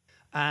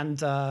 And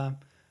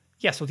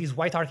so these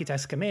white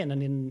architects come in,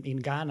 and in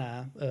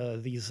Ghana,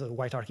 these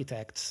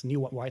new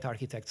white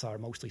architects are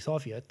mostly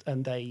Soviet,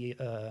 and they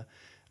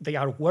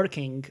are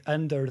working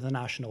under the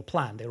national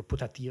plan. They were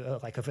put at the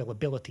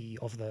availability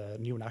of the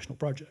new national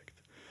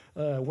project.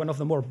 One of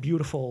the more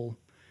beautiful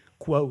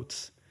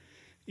quotes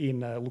in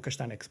Lukas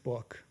Stanek's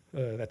book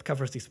that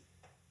covers this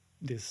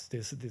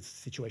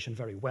situation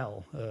very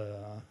well,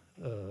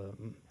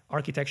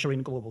 Architecture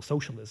in Global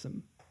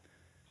Socialism.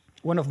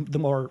 One of the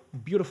more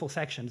beautiful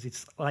sections,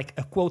 it's like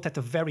a quote at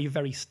the very,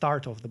 very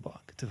start of the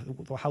book, to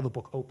how the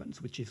book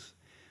opens, which is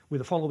with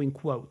the following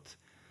quote: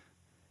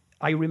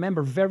 I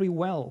remember very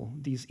well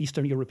these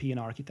Eastern European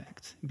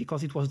architects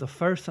because it was the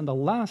first and the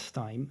last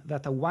time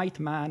that a white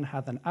man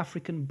had an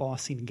African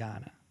boss in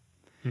Ghana.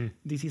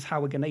 This is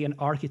how a Ghanaian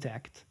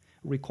architect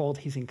recalled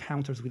his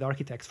encounters with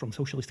architects from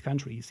socialist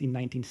countries in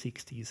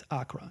 1960s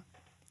Accra.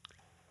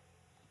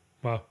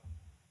 Wow.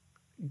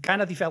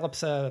 Ghana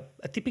develops a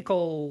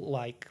typical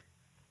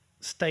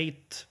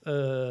state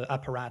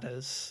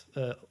apparatus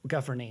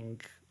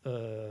governing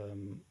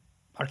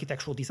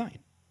architectural design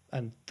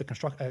and the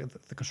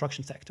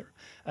construction sector.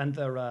 And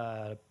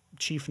their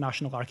chief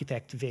national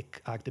architect,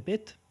 Vic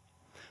Agdebit,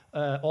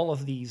 all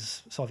of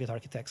these Soviet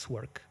architects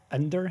work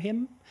under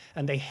him,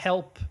 and they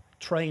help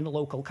train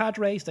local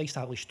cadres. They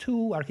establish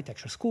 2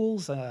 architecture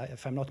schools,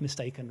 if I'm not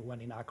mistaken,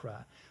 one in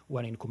Accra,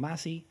 one in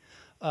Kumasi.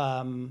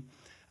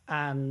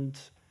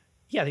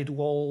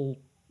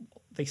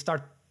 They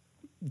start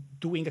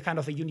doing a kind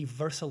of a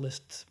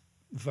universalist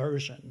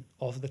version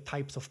of the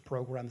types of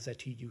programs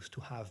that you used to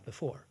have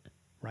before,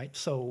 right?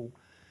 So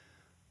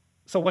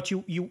what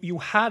you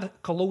had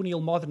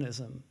colonial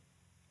modernism,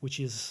 which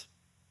is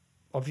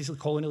obviously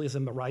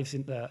modernism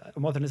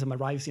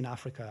arrives in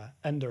Africa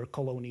under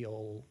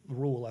colonial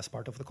rule as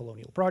part of the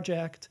colonial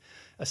project,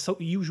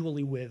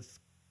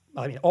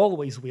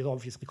 always with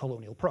obviously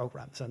colonial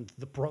programs. And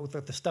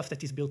the stuff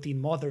that is built in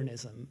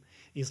modernism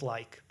is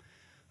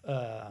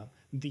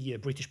the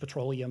British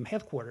Petroleum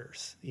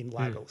headquarters in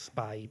Lagos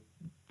by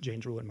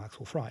Jane Drew and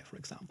Maxwell Fry, for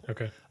example.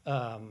 Okay.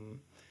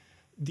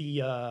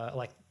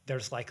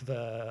 There's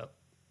the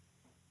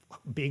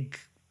big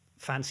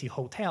fancy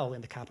hotel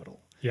in the capital,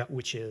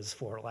 which is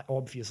for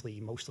obviously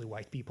mostly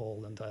white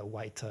people and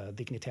white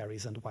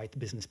dignitaries and white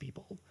business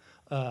people.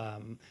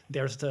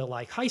 There's the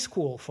high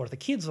school for the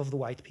kids of the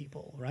white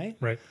people, right?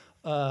 Right.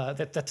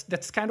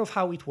 That's kind of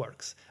how it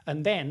works.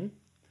 And then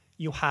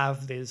you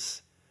have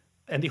this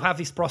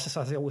process,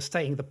 as I was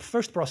saying, the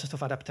first process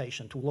of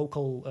adaptation to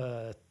local,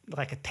 a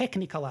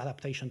technical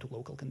adaptation to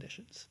local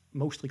conditions,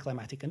 mostly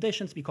climatic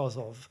conditions because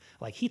of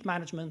heat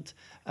management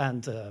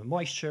and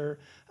moisture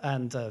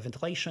and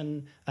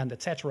ventilation and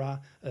etc.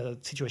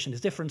 Situation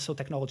is different, so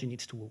technology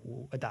needs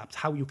to adapt.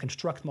 How you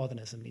construct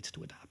modernism needs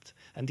to adapt.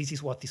 And this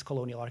is what these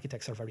colonial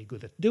architects are very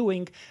good at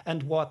doing,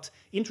 and what,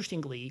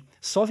 interestingly,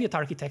 Soviet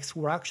architects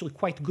were actually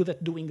quite good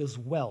at doing as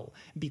well,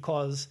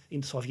 because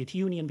in the Soviet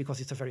Union, because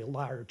it's a very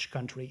large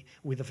country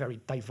with a very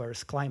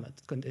diverse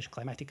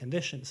climatic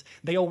conditions,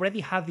 they already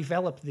have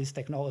developed these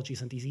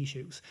technologies and these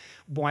issues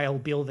while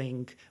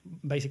building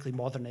basically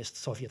modernist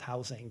Soviet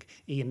housing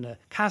in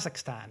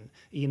Kazakhstan,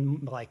 in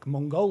like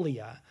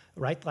Mongolia,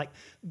 right? Like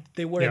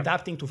they were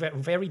adapting to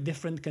very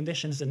different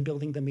conditions and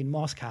building them in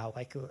Moscow,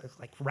 like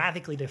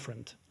radically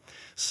different.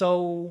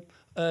 So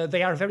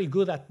they are very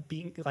good at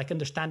being like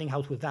understanding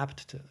how to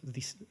adapt to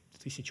these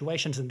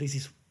situations, and this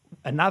is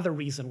another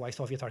reason why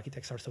Soviet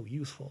architects are so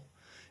useful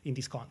in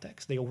this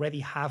context. They already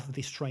have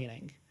this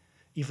training,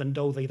 even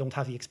though they don't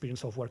have the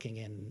experience of working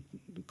in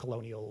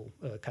colonial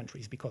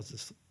countries,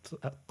 because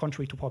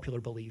contrary to popular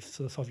beliefs,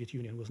 the Soviet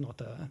Union was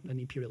not an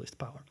imperialist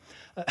power.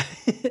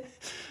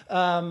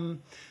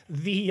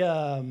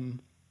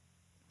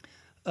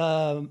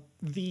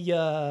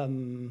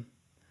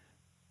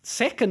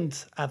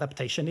 Second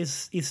adaptation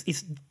is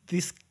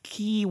this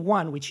key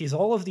one, which is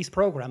all of these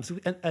programs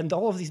and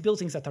all of these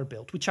buildings that are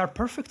built, which are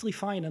perfectly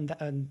fine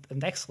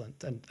and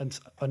excellent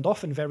and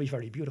often very,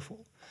 very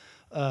beautiful.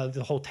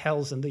 The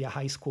hotels and the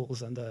high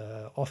schools and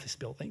the office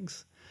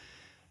buildings.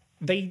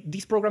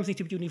 These programs need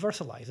to be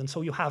universalized. And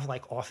so you have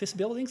like office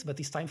buildings, but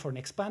it's time for an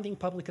expanding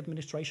public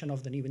administration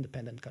of the new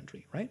independent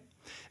country, right?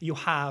 You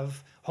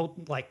have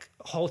like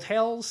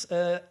hotels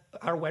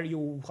are where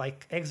you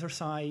like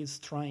exercise,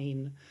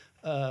 train,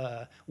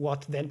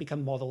 what then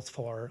become models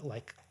for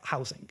like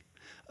housing.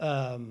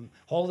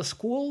 All the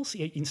schools,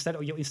 instead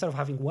of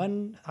having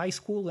one high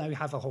school, now you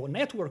have a whole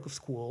network of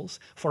schools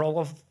for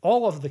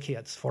all of the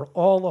kids, for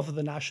all of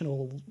the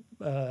national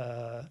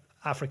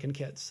African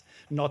kids,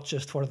 not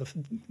just for the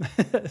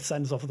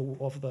sons of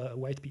the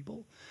white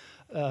people,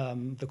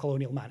 the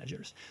colonial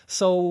managers.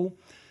 So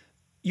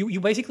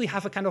you basically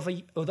have a kind of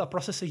a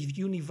process of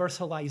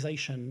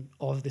universalization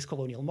of this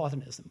colonial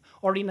modernism.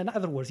 Or in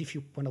other words, if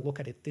you want to look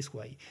at it this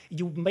way,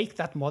 you make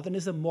that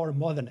modernism more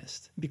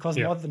modernist, because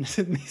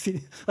modernism is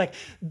like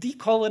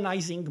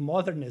decolonizing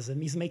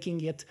modernism is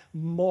making it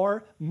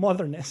more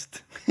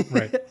modernist.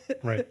 Right.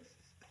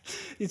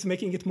 It's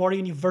making it more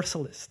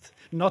universalist,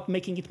 not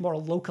making it more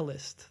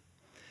localist,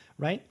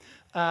 right?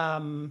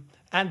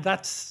 And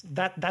that's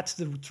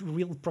the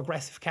real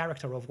progressive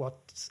character of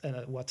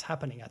what's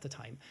happening at the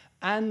time.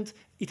 And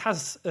it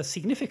has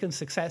significant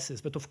successes,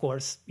 but of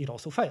course it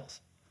also fails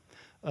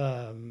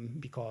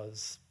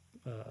because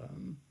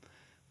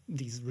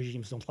these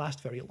regimes don't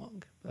last very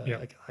long.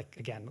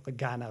 Again,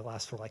 Ghana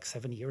lasts for like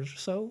 7 years or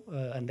so,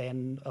 and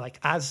then like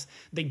as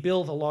they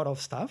build a lot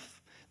of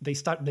stuff,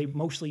 they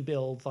mostly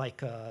build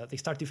they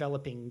start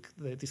developing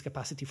this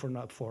capacity for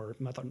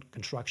modern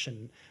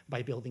construction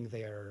by building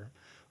their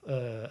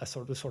a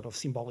sort of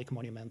symbolic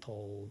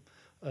monumental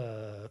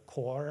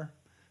core.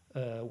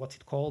 What's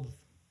it called?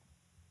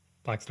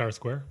 Black Star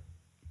Square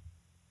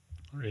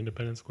or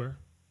Independence Square?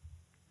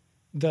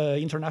 The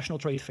International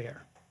Trade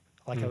Fair,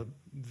 like a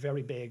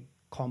very big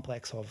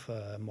complex of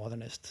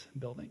modernist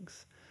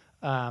buildings.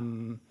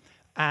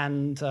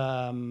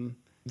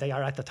 They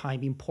are at the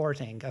time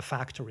importing a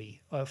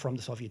factory from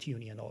the Soviet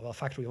Union, or a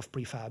factory of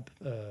prefab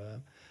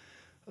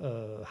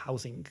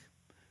housing,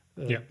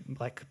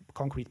 like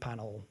concrete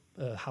panel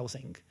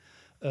housing,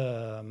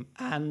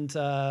 and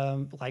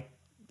like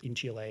in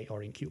Chile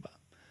or in Cuba.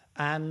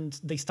 And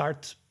they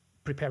start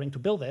preparing to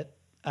build it.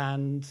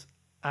 And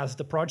as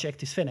the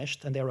project is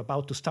finished and they're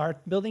about to start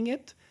building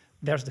it,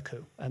 there's the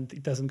coup, and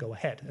it doesn't go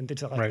ahead. And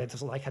it's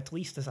like at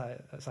least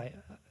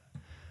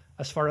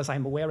as far as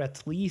I'm aware,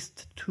 at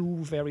least 2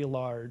 very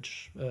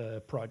large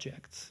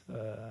projects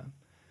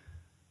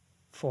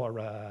for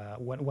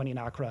one in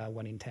Accra,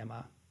 one in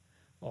Tema,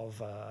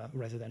 of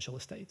residential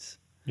estates.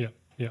 Yeah.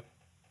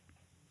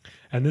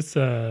 And this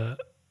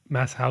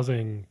mass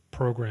housing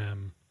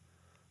program,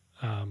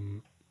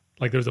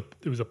 it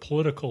was a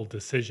political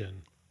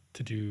decision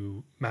to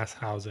do mass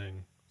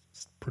housing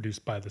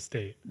produced by the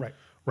state, right,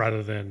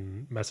 rather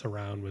than mess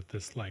around with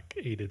this like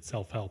aided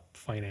self-help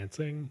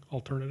financing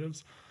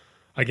alternatives.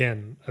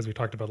 Again, as we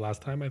talked about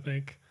last time, I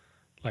think,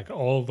 like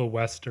all the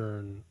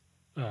Western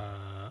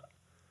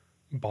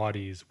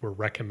bodies were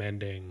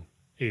recommending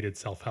aided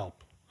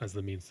self-help as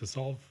the means to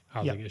solve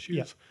housing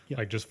issues.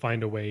 Like just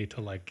find a way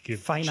to like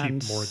give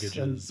cheap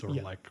mortgages or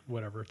like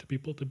whatever to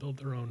people to build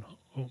their own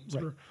homes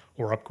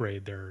or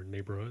upgrade their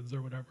neighborhoods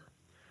or whatever.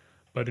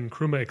 But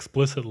Nkrumah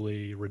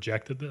explicitly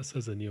rejected this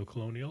as a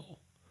neocolonial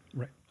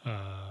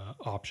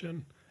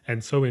option.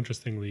 And so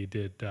interestingly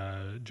did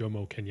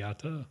Jomo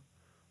Kenyatta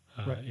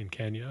in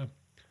Kenya.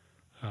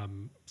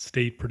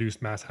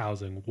 State-produced mass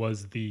housing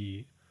was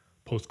the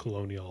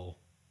post-colonial,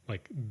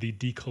 like the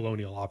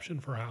decolonial option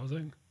for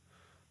housing.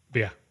 But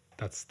yeah,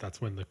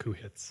 that's when the coup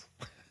hits.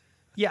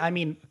 Yeah, I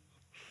mean,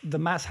 the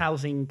mass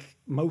housing,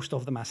 most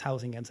of the mass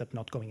housing ends up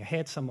not going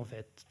ahead. Some of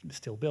it is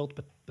still built,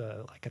 but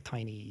like a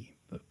tiny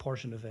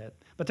portion of it.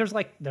 But there's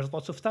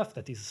lots of stuff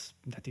that is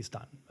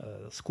done.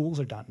 Schools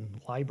are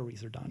done,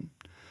 libraries are done,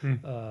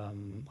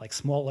 like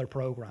smaller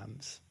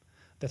programs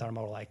that are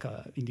more like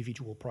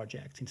individual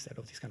projects instead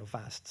of this kind of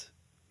vast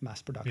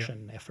mass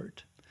production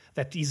effort.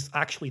 That is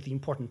actually the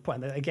important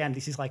point. Again,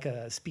 this is like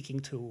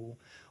speaking to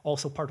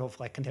also part of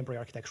like contemporary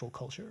architectural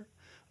culture,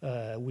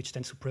 which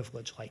tends to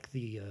privilege like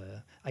the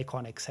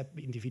iconic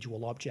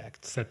individual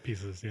object. Set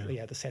pieces, yeah.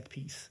 Yeah, the set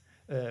piece.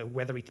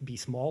 Whether it be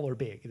small or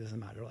big, it doesn't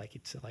matter. Like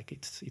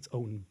it's its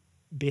own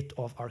bit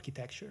of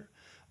architecture,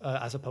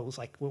 as opposed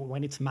like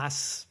when it's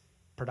mass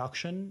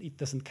production, it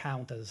doesn't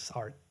count as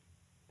art,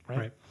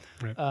 right?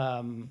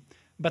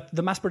 But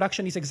the mass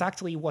production is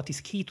exactly what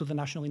is key to the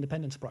national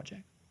independence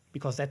project,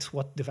 because that's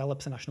what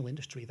develops a national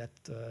industry that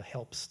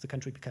helps the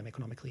country become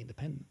economically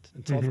independent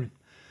and sovereign.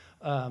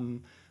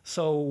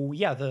 So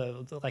yeah,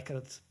 a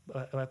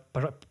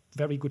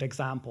very good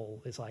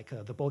example is like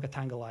the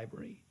Bolgatanga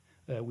Library,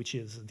 which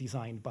is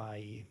designed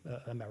by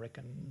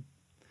American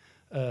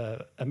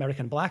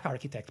black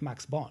architect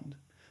Max Bond.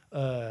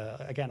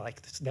 Again,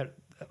 like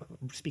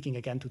speaking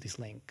again to this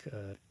link,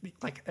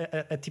 like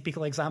a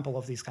typical example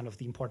of this kind of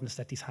the importance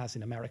that this has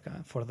in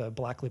America for the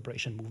Black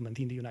liberation movement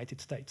in the United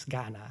States,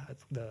 Ghana,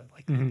 the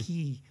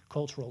key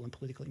cultural and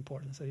political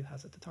importance that it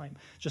has at the time.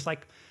 Just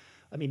like,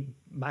 I mean,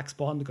 Max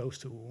Bond goes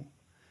to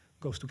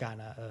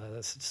Ghana.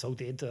 So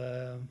did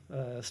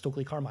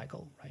Stokely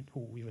Carmichael, right?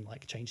 Who even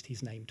like changed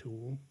his name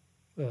to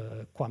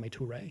Kwame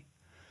Ture.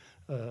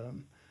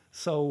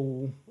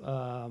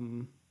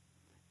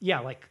 Yeah,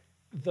 like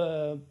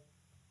the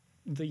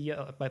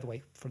by the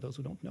way, for those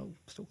who don't know,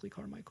 Stokely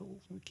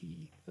Carmichael, a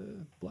key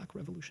black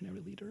revolutionary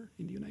leader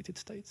in the United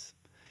States.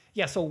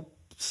 Yeah, so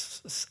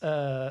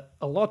a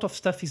lot of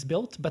stuff is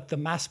built, but the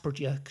mass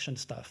production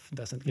stuff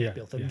doesn't get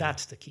built, and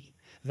that's the key.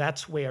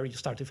 That's where you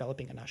start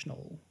developing a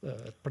national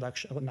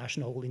production, a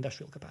national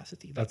industrial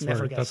capacity.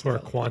 That's where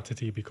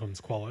quantity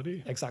becomes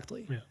quality.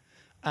 Exactly. Yeah.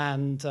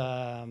 And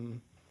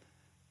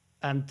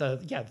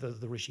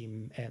the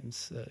regime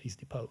ends, is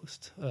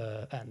deposed,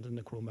 and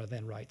Nkrumah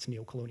then writes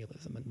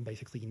Neocolonialism and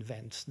basically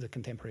invents the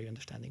contemporary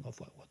understanding of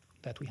what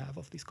that we have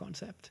of this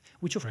concept,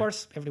 which of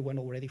course everyone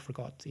already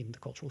forgot in the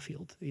cultural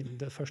field in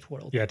the first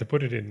world. Yeah, to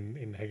put it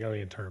in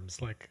Hegelian terms,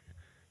 like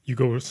you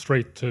go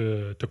straight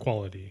to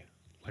quality,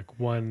 like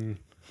one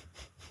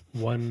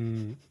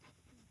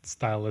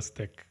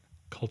stylistic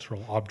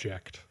cultural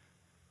object.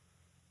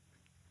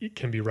 It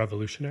can be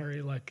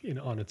revolutionary, like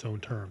on its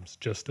own terms,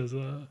 just as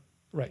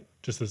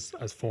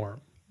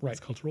form, as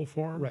cultural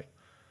form. Right.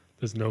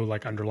 There's no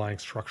like underlying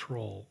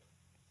structural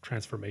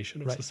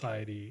transformation of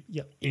society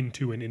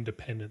into an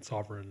independent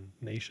sovereign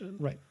nation.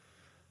 Right.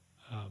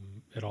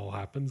 It all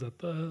happens at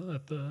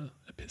the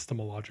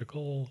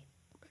epistemological,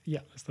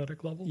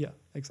 aesthetic level. Yeah,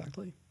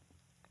 exactly.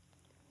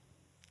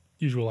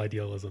 Usual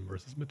idealism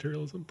versus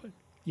materialism thing.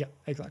 Yeah,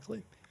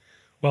 exactly.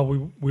 Well,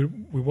 we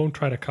won't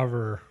try to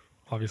cover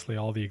obviously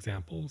all the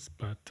examples,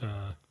 but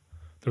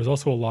there's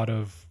also a lot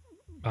of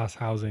mass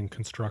housing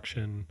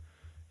construction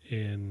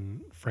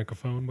in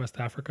Francophone West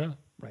Africa,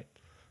 right?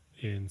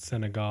 In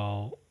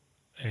Senegal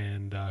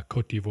and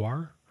Côte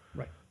d'Ivoire.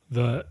 Right.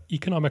 The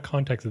economic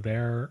context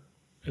there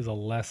is a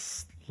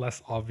less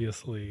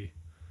obviously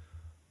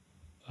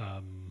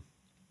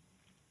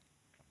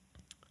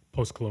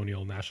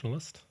post-colonial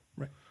nationalist.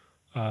 Right.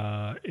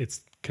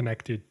 It's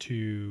connected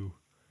to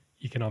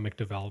economic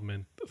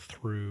development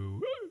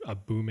through a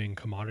booming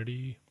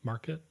commodity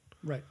market.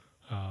 Right.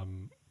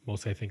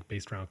 Mostly, I think,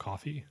 based around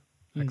coffee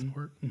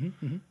export.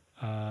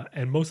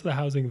 And most of the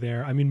housing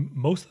there,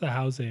 most of the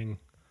housing,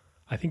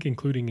 I think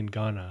including in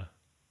Ghana,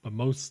 but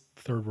most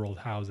third world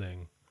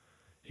housing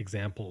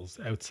examples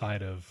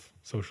outside of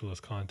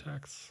socialist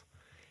contexts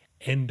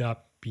end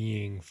up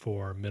being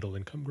for middle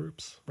income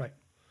groups. Right.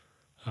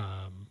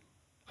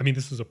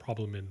 This was a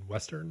problem in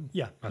Western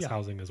mass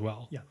housing as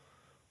well. Yeah.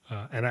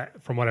 And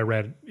from what I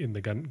read in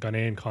the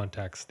Ghanaian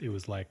context, it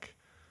was like,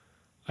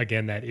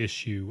 again, that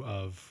issue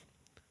of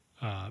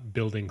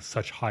building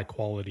such high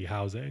quality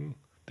housing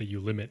that you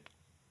limit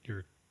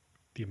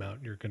the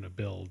amount you're going to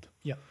build.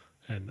 Yeah.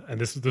 And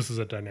this is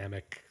a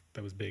dynamic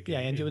that was big. Yeah,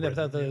 and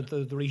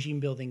the regime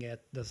building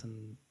it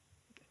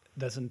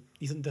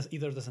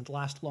either doesn't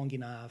last long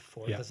enough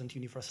or doesn't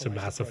universalize to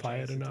massify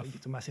it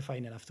enough. To massify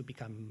it enough to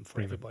become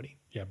for everybody.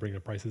 Bring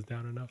the prices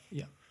down enough.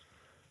 Yeah.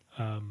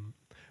 But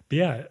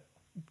yeah,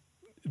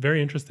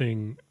 very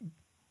interesting.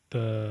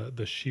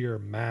 The sheer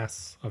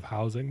mass of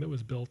housing that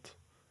was built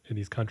in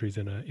these countries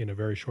in a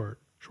very short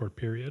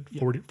period.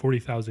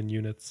 40,000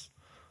 units,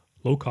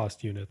 low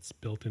cost units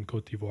built in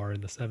Côte d'Ivoire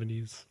in the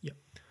 70s. Yeah.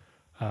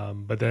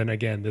 But then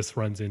again, this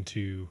runs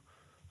into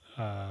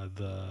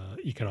the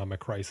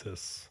economic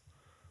crisis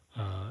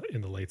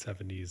in the late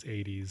 70s,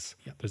 80s.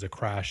 Yep. There's a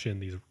crash in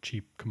these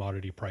cheap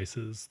commodity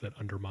prices that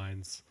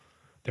undermines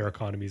their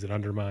economies. It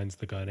undermines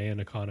the Ghanaian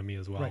economy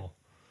as well.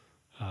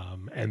 Right.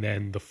 And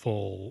then the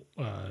full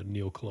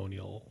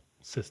neocolonial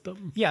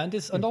system. Yeah,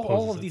 and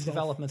all of these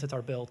developments that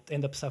are built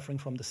end up suffering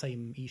from the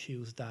same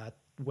issues that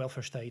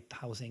welfare state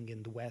housing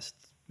in the West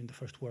in the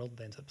first world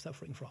ends up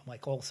suffering from,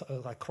 like also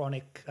like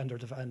chronic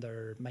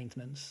under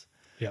maintenance.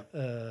 Yeah.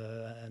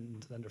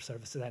 And under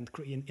services, and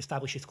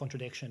establishes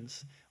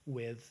contradictions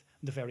with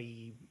the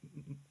very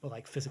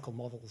like physical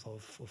models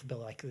of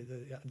Bill. Like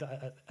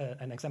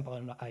an example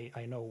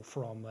I know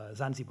from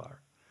Zanzibar,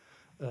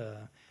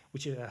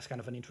 which is kind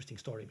of an interesting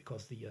story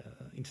because the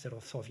instead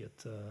of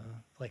Soviet,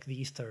 like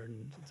the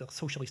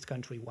socialist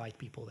country white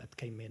people that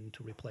came in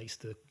to replace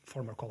the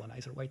former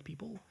colonizer white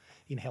people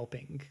in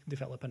helping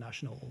develop a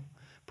national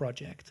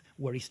project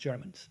were East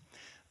Germans.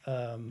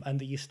 And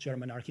the East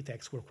German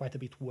architects were quite a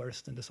bit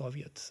worse than the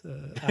Soviets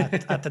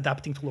at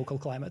adapting to local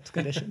climate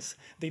conditions.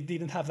 They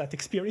didn't have that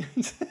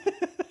experience.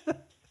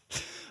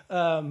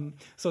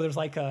 So there's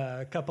like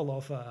a couple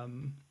of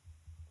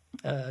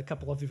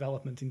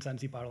developments in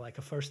Zanzibar, like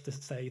a first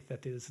estate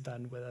that is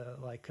done with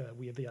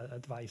with the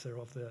advisor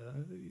of the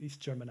East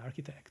German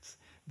architects,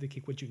 the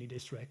Kikwajuni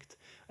district,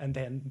 and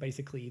then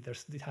basically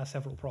it has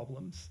several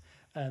problems,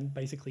 and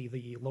basically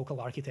the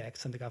local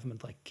architects and the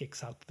government like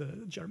kicks out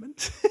the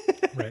Germans,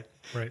 right,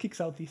 kicks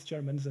out these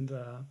Germans, and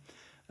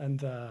in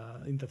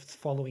the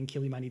following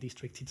Kilimani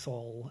district, it's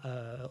all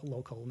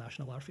local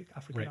national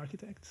African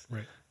architects,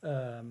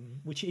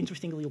 which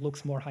interestingly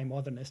looks more high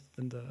modernist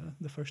than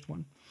the first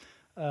one.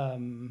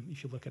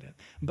 If you look at it,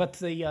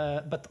 but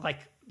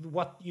like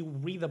what you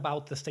read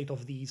about the state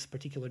of these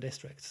particular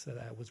districts that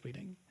I was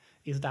reading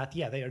is that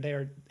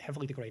they're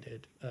heavily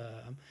degraded.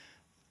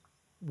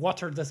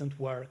 Water doesn't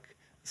work,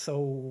 so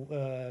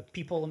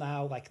people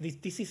now like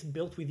this is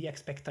built with the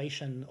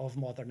expectation of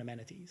modern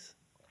amenities.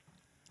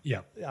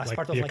 Yeah, as like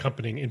part the of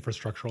accompanying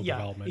infrastructural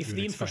development. If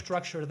the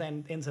infrastructure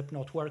then ends up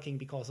not working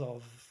because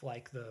of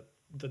like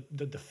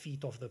the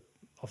defeat of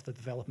the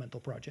developmental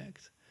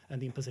project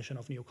and the imposition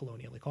of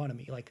neo-colonial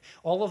economy, like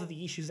all of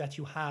the issues that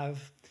you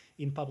have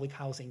in public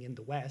housing in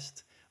the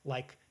West,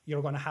 like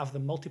you're going to have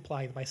them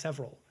multiplied by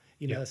several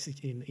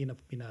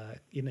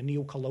in a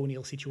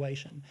neo-colonial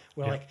situation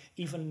where like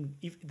even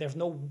if there's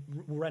no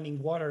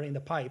running water in the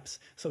pipes,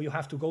 so you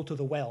have to go to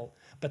the well,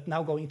 but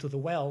now going to the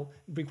well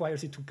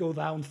requires you to go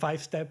down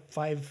five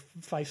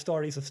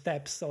stories of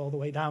steps all the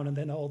way down and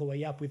then all the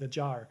way up with a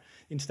jar,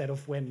 instead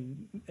of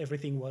when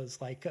everything was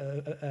like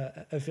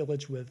a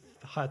village with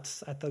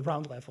huts at the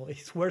ground level.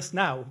 It's worse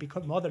now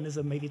because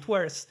modernism made it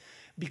worse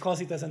because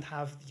it doesn't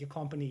have the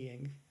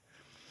accompanying.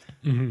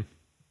 Mm-hmm.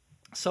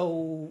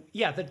 So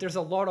there's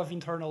a lot of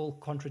internal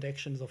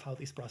contradictions of how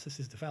these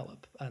processes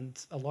develop, and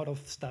a lot of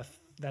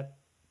stuff that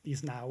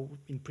is now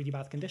in pretty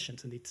bad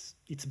conditions, and it's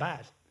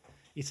bad.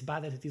 It's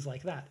bad that it is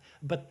like that,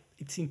 but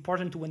it's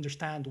important to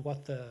understand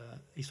what the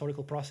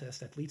historical process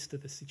that leads to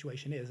this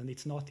situation is, and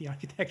it's not the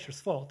architecture's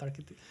fault.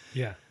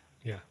 Yeah.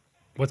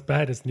 What's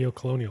bad is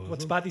neocolonialism.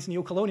 What's bad is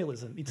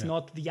neocolonialism. It's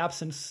not the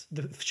absence,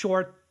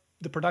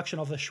 the production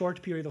of a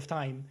short period of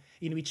time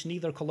in which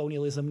neither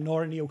colonialism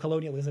nor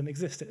neocolonialism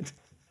existed.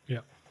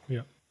 Yeah.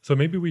 So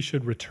maybe we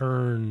should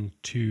return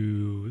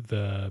to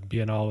the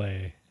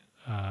Biennale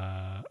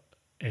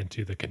and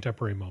to the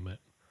contemporary moment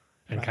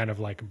and kind of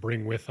like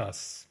bring with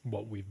us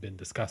what we've been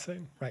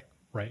discussing. Right.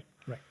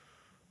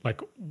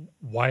 Like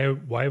why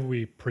have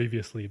we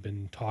previously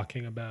been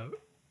talking about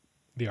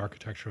the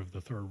architecture of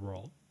the Third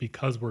World?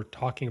 Because we're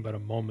talking about a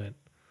moment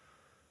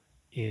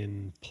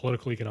in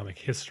political economic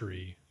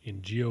history,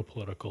 in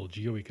geopolitical,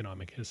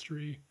 geoeconomic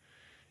history,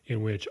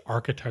 in which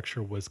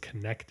architecture was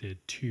connected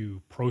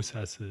to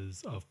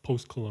processes of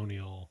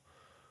post-colonial,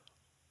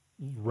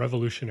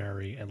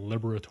 revolutionary, and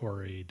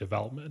liberatory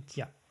development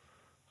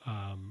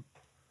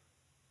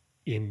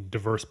in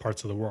diverse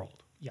parts of the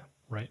world. Yeah.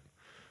 Right?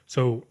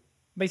 So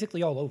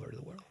basically all over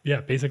the world.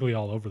 Yeah, basically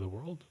all over the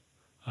world.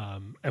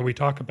 And we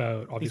talk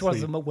about, obviously...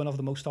 This was one of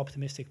the most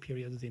optimistic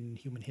periods in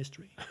human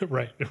history.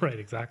 Right,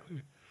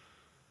 exactly.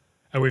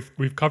 And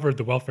we've covered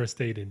the welfare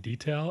state in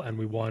detail, and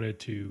we wanted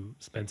to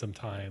spend some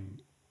time,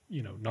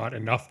 not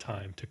enough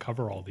time to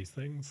cover all these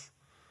things,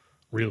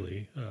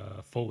 really,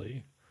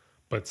 fully,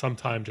 but some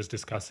time just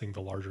discussing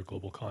the larger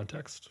global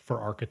context for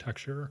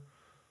architecture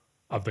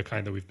of the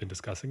kind that we've been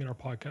discussing in our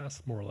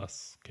podcast, more or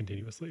less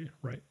continuously,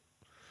 right?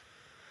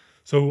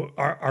 So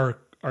our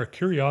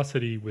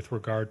curiosity with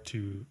regard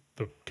to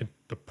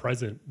the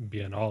present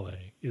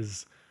Biennale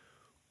is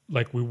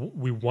like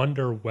we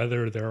wonder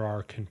whether there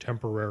are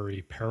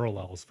contemporary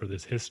parallels for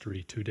this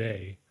history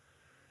today,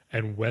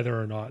 and whether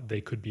or not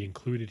they could be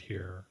included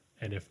here,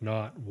 and if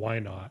not, why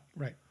not?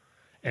 Right.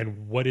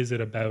 And what is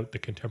it about the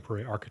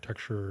contemporary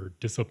architecture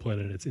discipline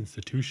and its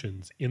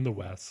institutions in the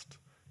West,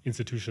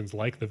 institutions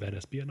like the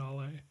Venice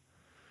Biennale,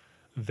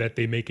 that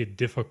they make it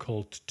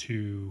difficult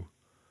to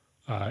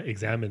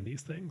examine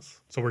these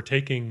things? So we're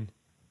taking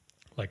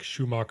like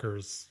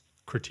Schumacher's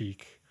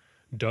critique,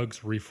 Doug's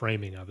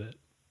reframing of it,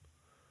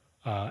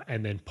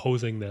 and then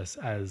posing this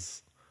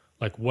as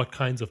like what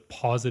kinds of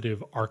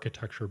positive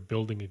architecture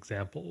building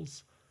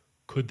examples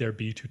could there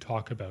be to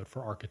talk about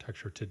for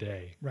architecture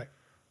today,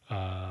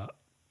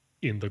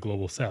 in the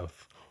global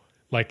South?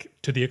 Like,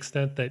 to the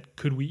extent that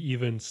could we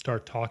even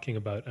start talking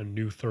about a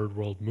new third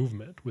world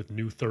movement with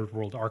new third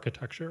world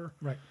architecture,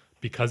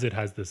 because it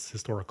has this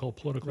historical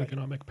political Right.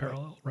 economic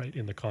parallel, right,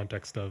 in the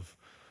context of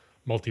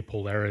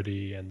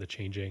multipolarity and the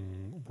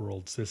changing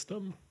world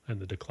system and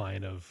the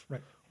decline of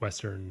Right.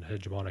 Western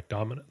hegemonic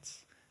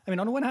dominance. I mean,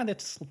 on the one hand,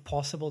 it's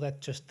possible that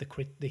just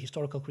the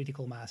historical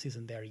critical mass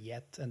isn't there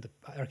yet, and the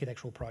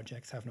architectural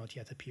projects have not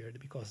yet appeared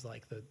because,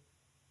 like, the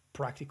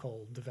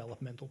practical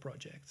developmental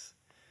projects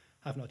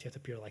have not yet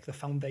appeared. Like, the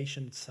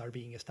foundations are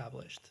being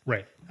established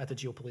Right. at the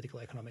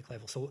geopolitical economic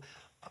level. So,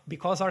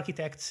 because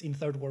architects in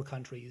third world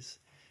countries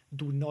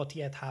do not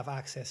yet have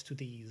access to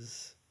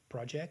these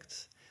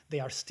projects, they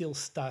are still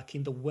stuck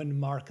in the one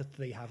market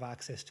they have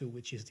access to,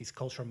 which is these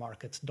culture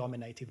markets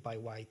dominated by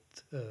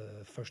white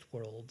first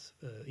world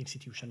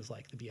institutions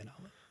like the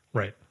Biennale.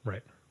 Right.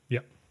 Right. Yeah.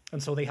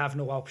 And so they have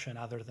no option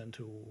other than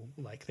to,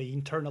 like, they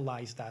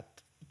internalize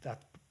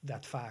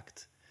that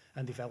fact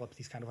and develop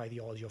this kind of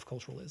ideology of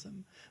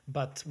culturalism.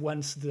 But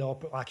once the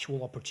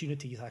actual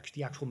opportunities,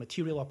 the actual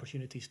material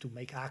opportunities to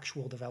make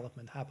actual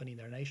development happen in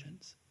their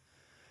nations,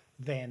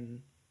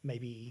 then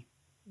maybe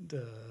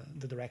the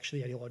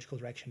ideological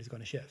direction is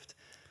going to shift.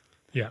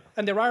 Yeah.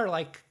 And there are,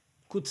 like,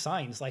 good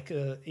signs, like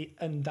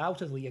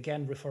undoubtedly,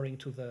 again, referring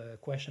to the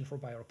question for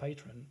by our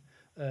patron,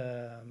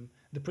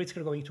 the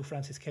Pritzker going to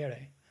Francis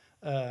Kere.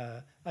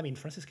 I mean,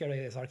 Francis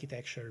Kere's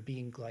architecture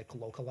being, like,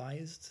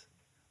 localized,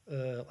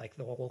 like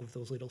all of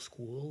those little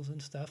schools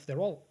and stuff, they're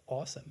all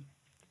awesome.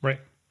 Right.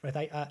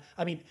 Right.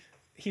 I mean,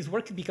 his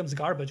work becomes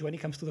garbage when he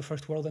comes to the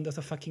first world and there's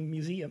a fucking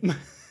museum.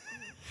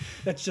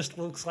 That just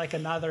looks like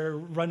another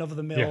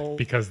run-of-the-mill, Yeah,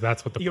 because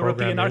that's what the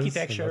European program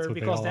architecture. is, and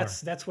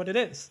Because that's what it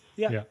is.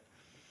 Yeah. Yeah.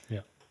 Yeah.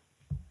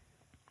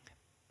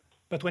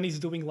 But when he's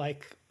doing,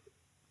 like,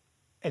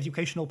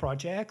 educational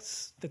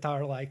projects that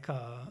are like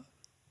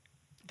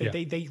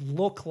they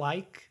look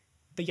like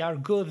they are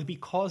good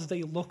because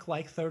they look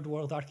like third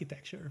world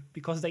architecture,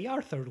 because they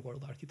are third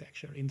world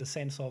architecture in the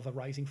sense of a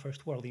rising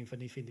first world,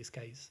 even if in this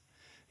case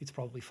it's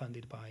probably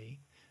funded by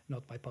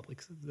not by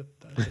public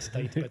the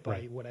state but by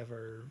Right.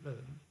 whatever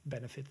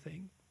benefit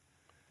thing.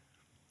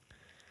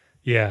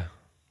 Yeah.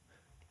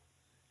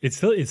 It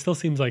still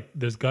seems like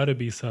there's got to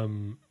be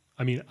some.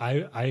 I mean,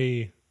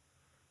 I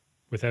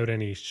without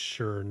any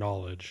sure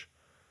knowledge,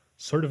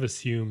 sort of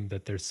assume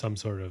that there's some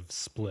sort of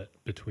split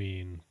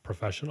between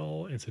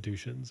professional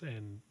institutions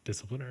and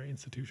disciplinary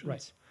institutions,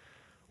 Right.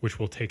 which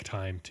will take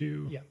time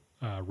to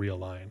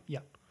realign. Yeah.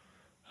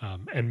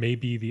 And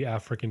maybe the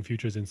African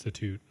Futures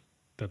Institute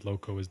that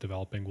Loco is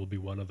developing will be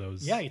one of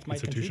those Yeah, it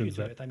might contribute institutions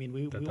to that it. I mean,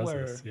 we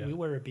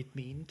were a bit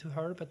mean to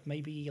her, but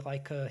maybe,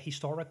 like,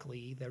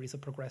 historically there is a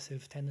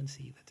progressive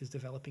tendency that is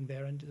developing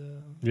there, and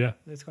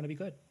it's going to be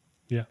good.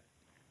 Yeah.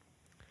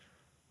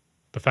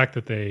 The fact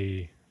that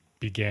they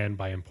began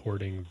by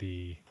importing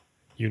the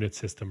unit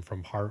system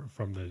from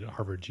the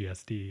Harvard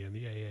GSD and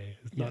the AA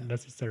is not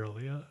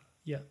necessarily a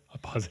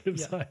positive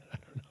sign. I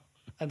don't know.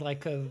 And,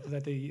 like,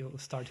 that they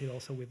started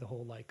also with the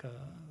whole, like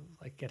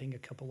getting a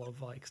couple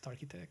of, like,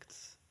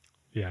 architects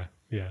Yeah.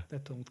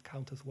 that don't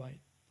count as white.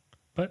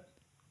 But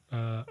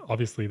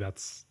obviously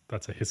that's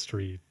a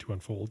history to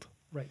unfold.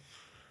 Right.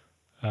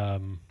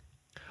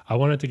 I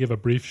wanted to give a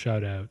brief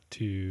shout out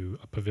to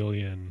a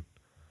pavilion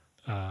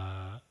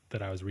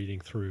that I was reading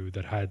through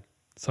that had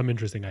some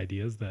interesting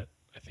ideas that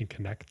I think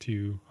connect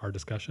to our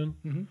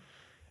discussion,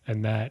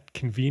 and that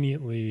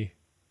conveniently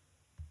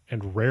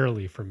and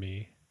rarely for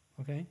me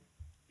Okay.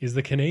 is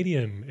the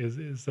Canadian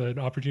is an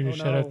opportunity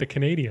to shout out the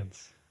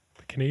Canadians.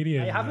 The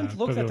Canadian. I haven't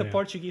looked at the pavilion.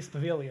 Portuguese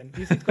pavilion.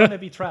 Is it going to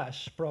be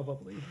trash?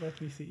 Probably. Let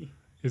me see.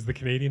 Is the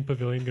Canadian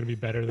pavilion going to be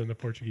better than the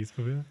Portuguese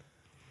pavilion?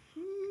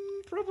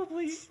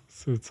 Probably.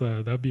 So it's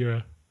that'd be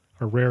a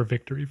rare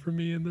victory for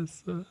me in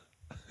this.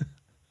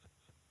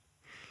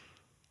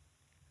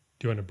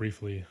 Do you want to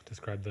briefly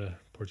describe the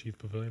Portuguese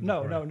pavilion?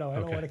 No. I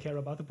don't want to care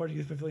about the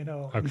Portuguese pavilion at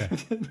all. Okay.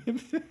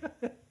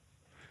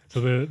 So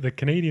the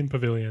Canadian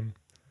pavilion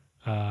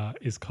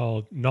is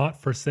called "Not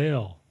for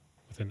Sale"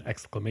 with an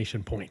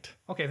exclamation point.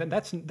 Okay, then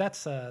that's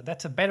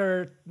a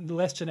better,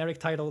 less generic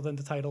title than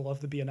the title of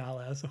the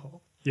Biennale as a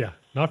whole. Yeah,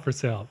 "Not for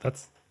Sale."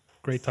 That's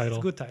a great title. It's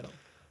a good title.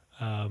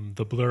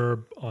 The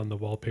blurb on the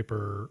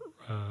wallpaper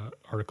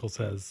article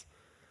says,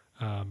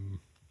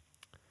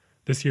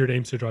 this year it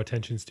aims to draw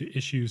attentions to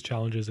issues,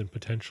 challenges, and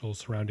potential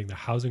surrounding the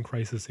housing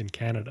crisis in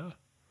Canada.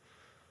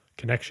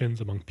 Connections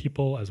among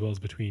people, as well as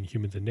between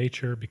humans and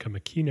nature, become a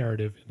key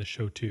narrative in the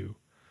show too.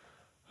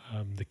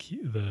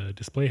 The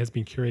display has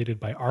been curated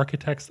by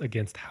Architects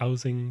Against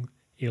Housing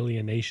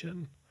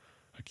Alienation,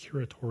 a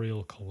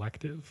curatorial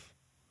collective.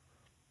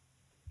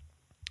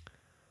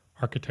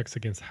 Architects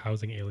Against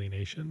Housing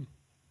Alienation.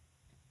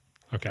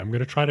 Okay, I'm going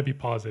to try to be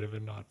positive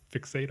and not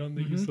fixate on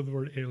the use of the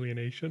word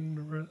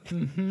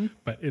alienation,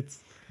 but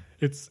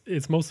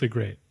it's mostly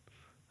great,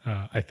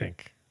 I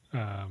think.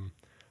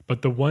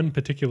 But the one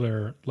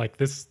particular, like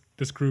this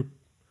group,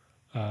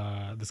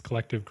 this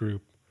collective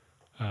group,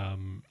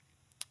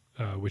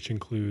 which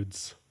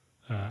includes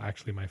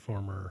actually my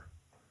former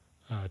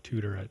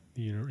tutor at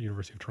the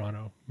University of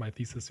Toronto, my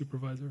thesis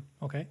supervisor,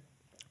 Okay.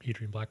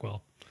 Adrian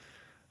Blackwell.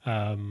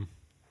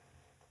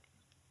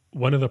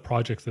 one of the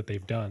projects that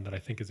they've done that I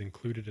think is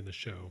included in the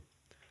show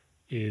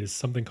is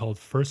something called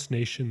First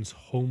Nations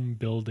Home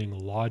Building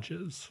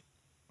Lodges.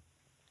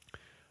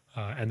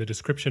 And the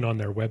description on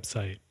their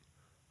website,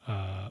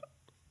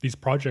 these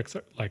projects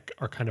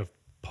are kind of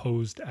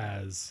posed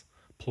as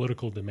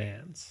political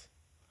demands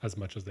as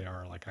much as they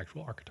are like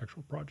actual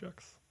architectural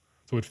projects.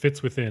 So it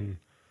fits within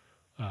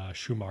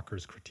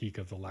Schumacher's critique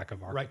of the lack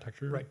of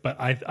architecture. Right. But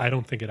I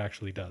don't think it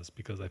actually does,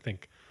 because I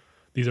think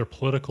these are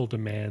political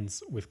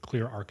demands with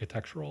clear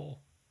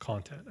architectural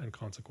content and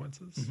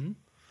consequences.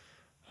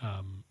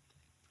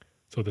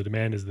 So the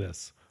demand is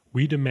this: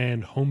 we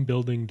demand home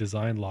building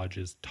design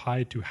lodges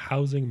tied to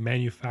housing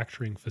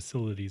manufacturing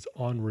facilities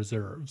on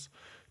reserves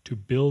to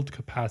build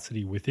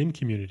capacity within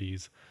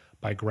communities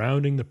by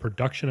grounding the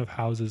production of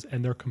houses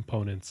and their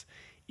components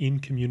in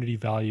community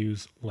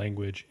values,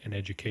 language, and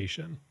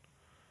education.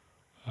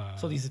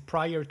 So this is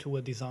prior to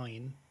a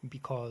design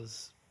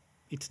because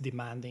it's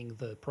demanding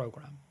the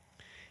program.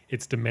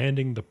 It's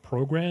demanding the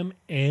program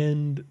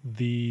and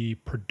the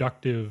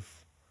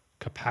productive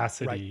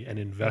capacity and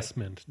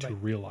investment to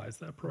realize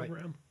that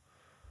program.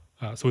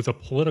 So it's a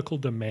political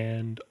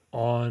demand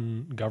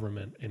on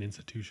government and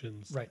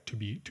institutions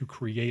to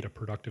create a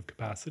productive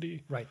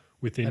capacity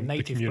within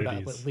the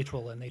communities.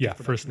 Literal and native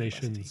First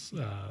Nations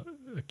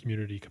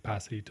community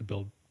capacity to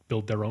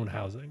build their own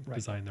housing,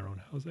 design their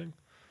own housing.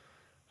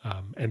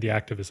 And the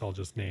activists I'll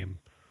just name: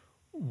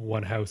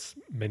 One House,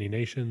 Many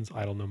Nations,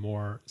 Idle No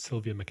More,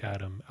 Sylvia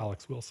McAdam,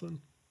 Alex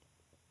Wilson,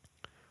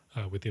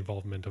 with the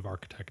involvement of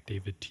architect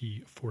David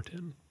T.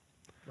 Fortin.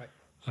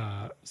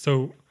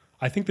 So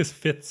I think this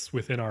fits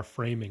within our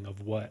framing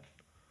of what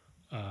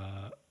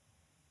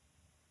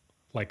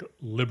like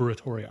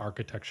liberatory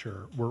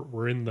architecture.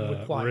 We're in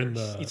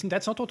the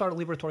that's not what our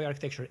liberatory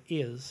architecture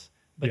is,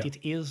 but it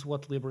is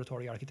what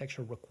liberatory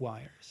architecture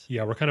requires.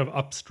 Yeah, we're kind of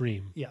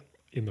upstream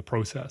in the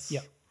process.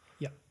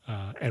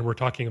 And we're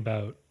talking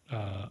about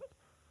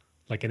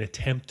like an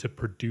attempt to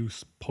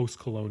produce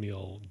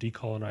post-colonial,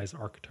 decolonized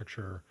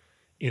architecture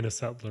in a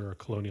settler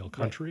colonial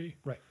country.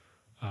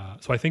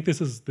 So I think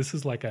this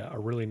is like a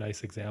really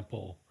nice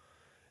example,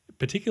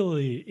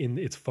 particularly in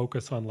its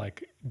focus on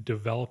like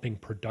developing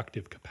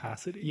productive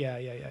capacity.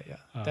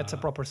 That's a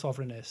proper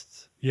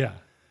sovereignist.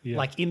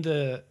 Like in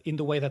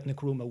the way that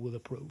Nkrumah would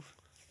approve.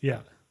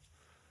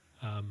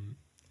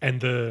 And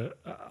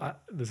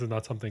this is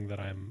not something that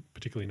I'm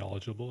particularly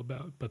knowledgeable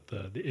about, but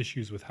the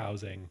issues with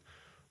housing,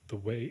 the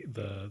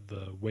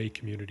way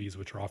communities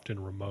which are often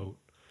remote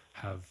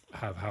have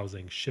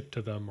housing shipped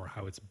to them, or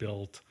how it's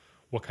built,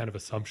 what kind of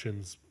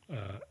assumptions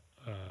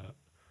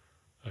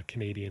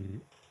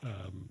Canadian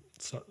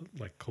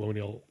like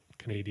colonial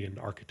Canadian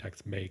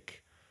architects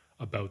make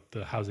about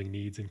the housing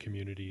needs in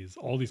communities.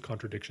 All these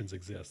contradictions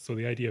exist. So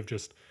the idea of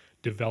just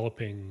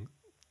developing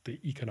the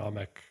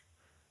economic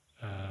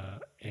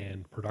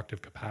and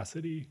productive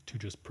capacity to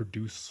just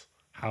produce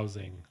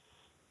housing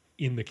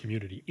in the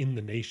community, in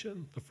the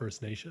nation, the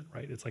First Nation,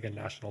 right? It's like a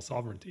national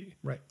sovereignty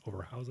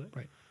over housing.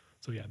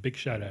 So big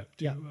shout out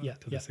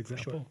to this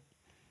example. Sure.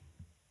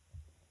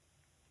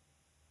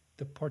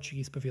 The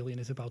Portuguese pavilion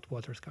is about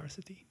water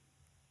scarcity,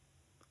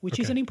 which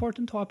is an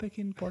important topic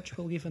in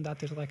Portugal, given that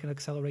there's like an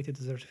accelerated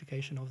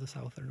desertification of the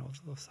southern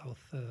of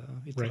South.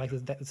 It's like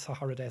the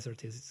Sahara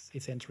Desert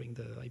is entering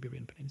the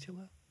Iberian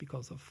Peninsula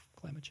because of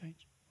climate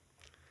change.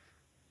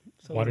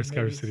 So water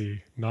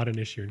scarcity, not an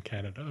issue in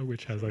Canada,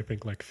 which has, I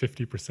think, like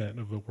 50%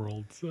 of the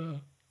world's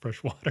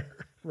fresh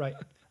water.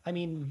 I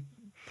mean,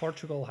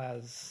 Portugal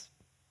has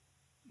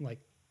like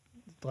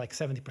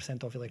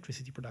 70% of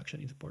electricity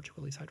production in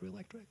Portugal is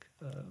hydroelectric.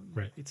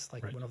 It's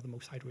like one of the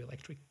most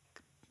hydroelectric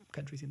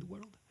countries in the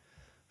world.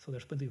 So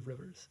there's plenty of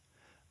rivers,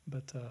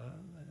 but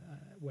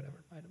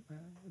whatever.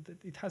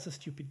 It has a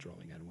stupid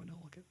drawing. I don't want to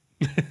look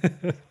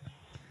at.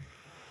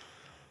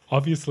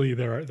 Obviously,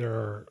 there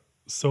are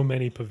so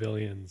many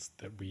pavilions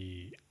that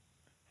we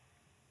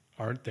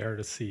aren't there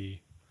to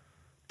see.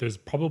 There's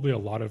probably a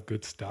lot of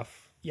good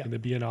stuff in the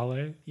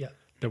Biennale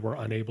that we're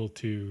unable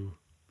to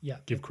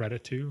give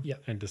credit to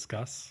and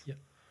discuss.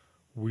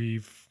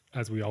 We've,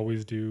 as we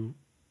always do,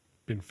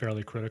 been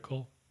fairly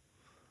critical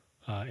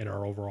in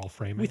our overall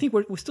framing.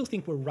 We still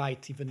think we're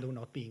right, even though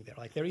not being there.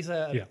 Like there is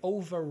an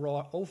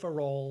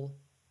overall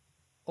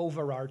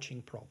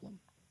overarching problem.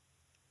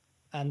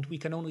 And we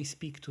can only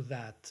speak to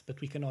that,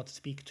 but we cannot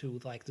speak to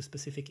like the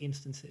specific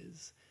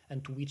instances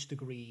and to which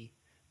degree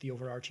the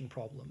overarching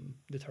problem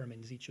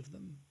determines each of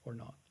them or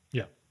not.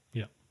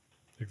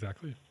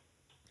 Exactly.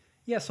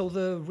 So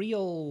the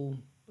real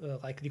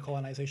like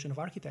decolonization of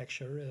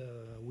architecture,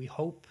 we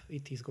hope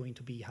it is going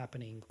to be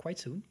happening quite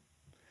soon.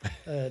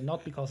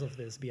 Not because of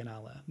this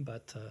Biennale,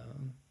 but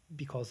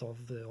because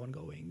of the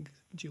ongoing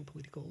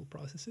geopolitical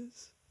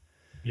processes.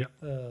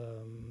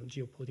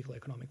 Geopolitical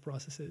economic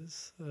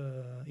processes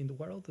in the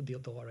world, the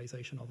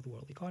dollarization of the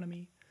world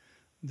economy,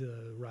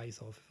 the rise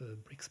of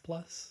BRICS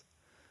Plus,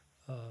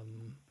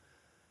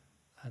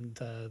 and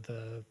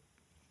the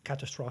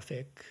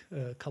catastrophic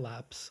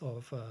collapse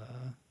of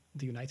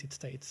the United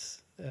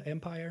States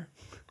empire.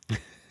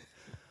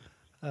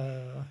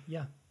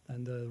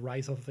 and the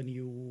rise of the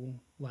new,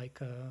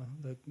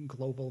 the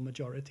global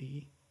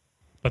majority.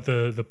 But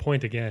the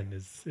point again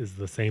is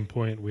the same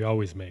point we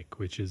always make,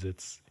 which is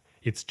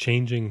it's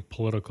changing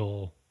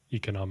political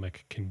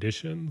economic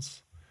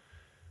conditions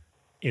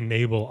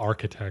enable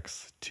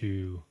architects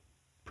to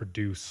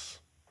produce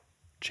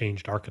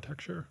changed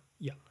architecture.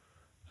 Yeah.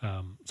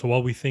 So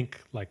while we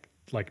think like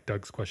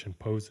Doug's question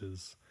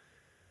poses,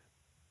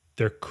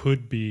 there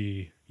could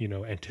be,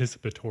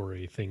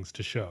 anticipatory things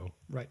to show.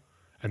 Right.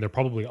 And there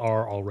probably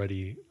are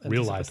already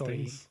realized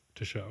things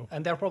to show.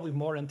 And there are probably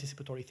more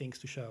anticipatory things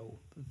to show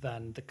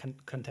than the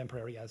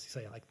contemporary, as you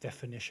say, like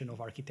definition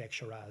of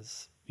architecture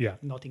as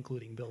not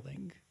including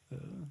building.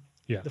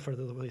 The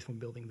further away from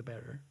building, the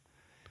better.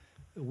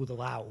 It would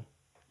allow.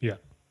 Yeah.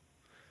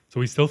 So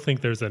we still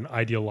think there's an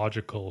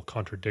ideological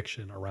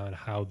contradiction around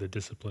how the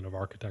discipline of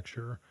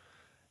architecture,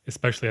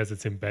 especially as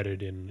it's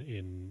embedded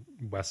in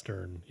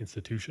Western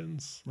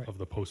institutions of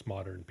the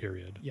postmodern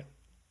period. Yeah.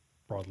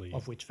 Broadly.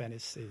 Of which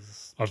Venice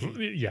is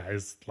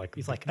is like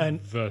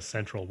the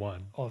central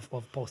one. Of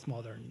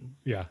postmodern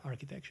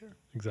architecture.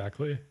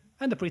 Exactly.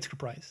 And the Pritzker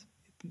Prize.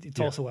 It's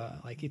also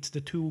it's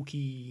the two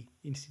key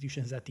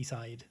institutions that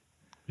decide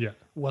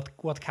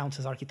what counts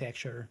as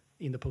architecture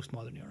in the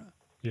postmodern era.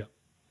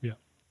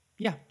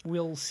 Yeah,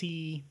 we'll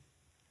see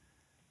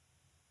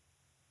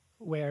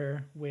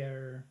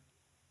where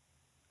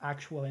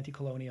actual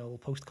anti-colonial,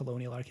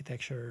 post-colonial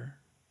architecture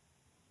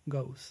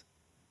goes,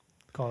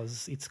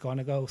 because it's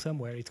gonna go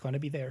somewhere. It's gonna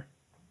be there,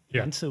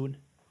 and soon.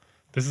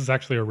 This is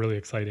actually a really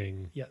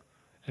exciting.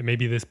 And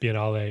maybe this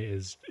Biennale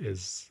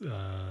is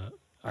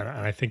and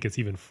I think it's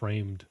even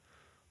framed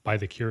by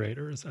the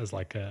curators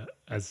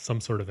as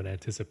some sort of an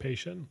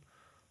anticipation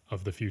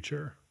of the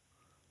future,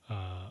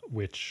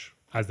 which,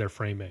 as they're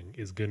framing,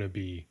 is going to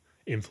be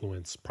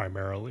influenced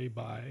primarily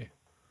by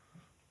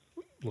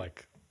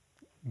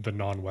the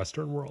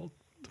non-Western world,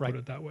 to put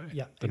it that way.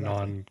 The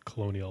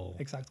non-colonial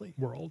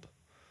world.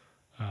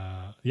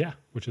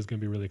 Which is going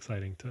to be really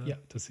exciting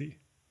to see.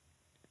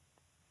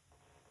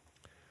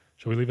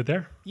 Shall we leave it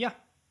there? Yeah.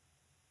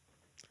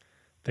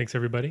 Thanks,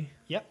 everybody.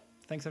 Yeah.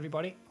 Thanks,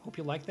 everybody. Hope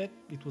you liked it.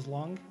 It was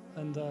long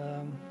and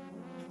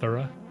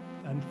thorough.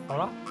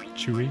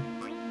 Chewy.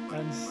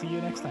 And see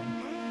you next time.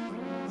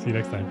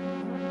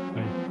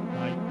 Bye.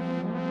 Bye.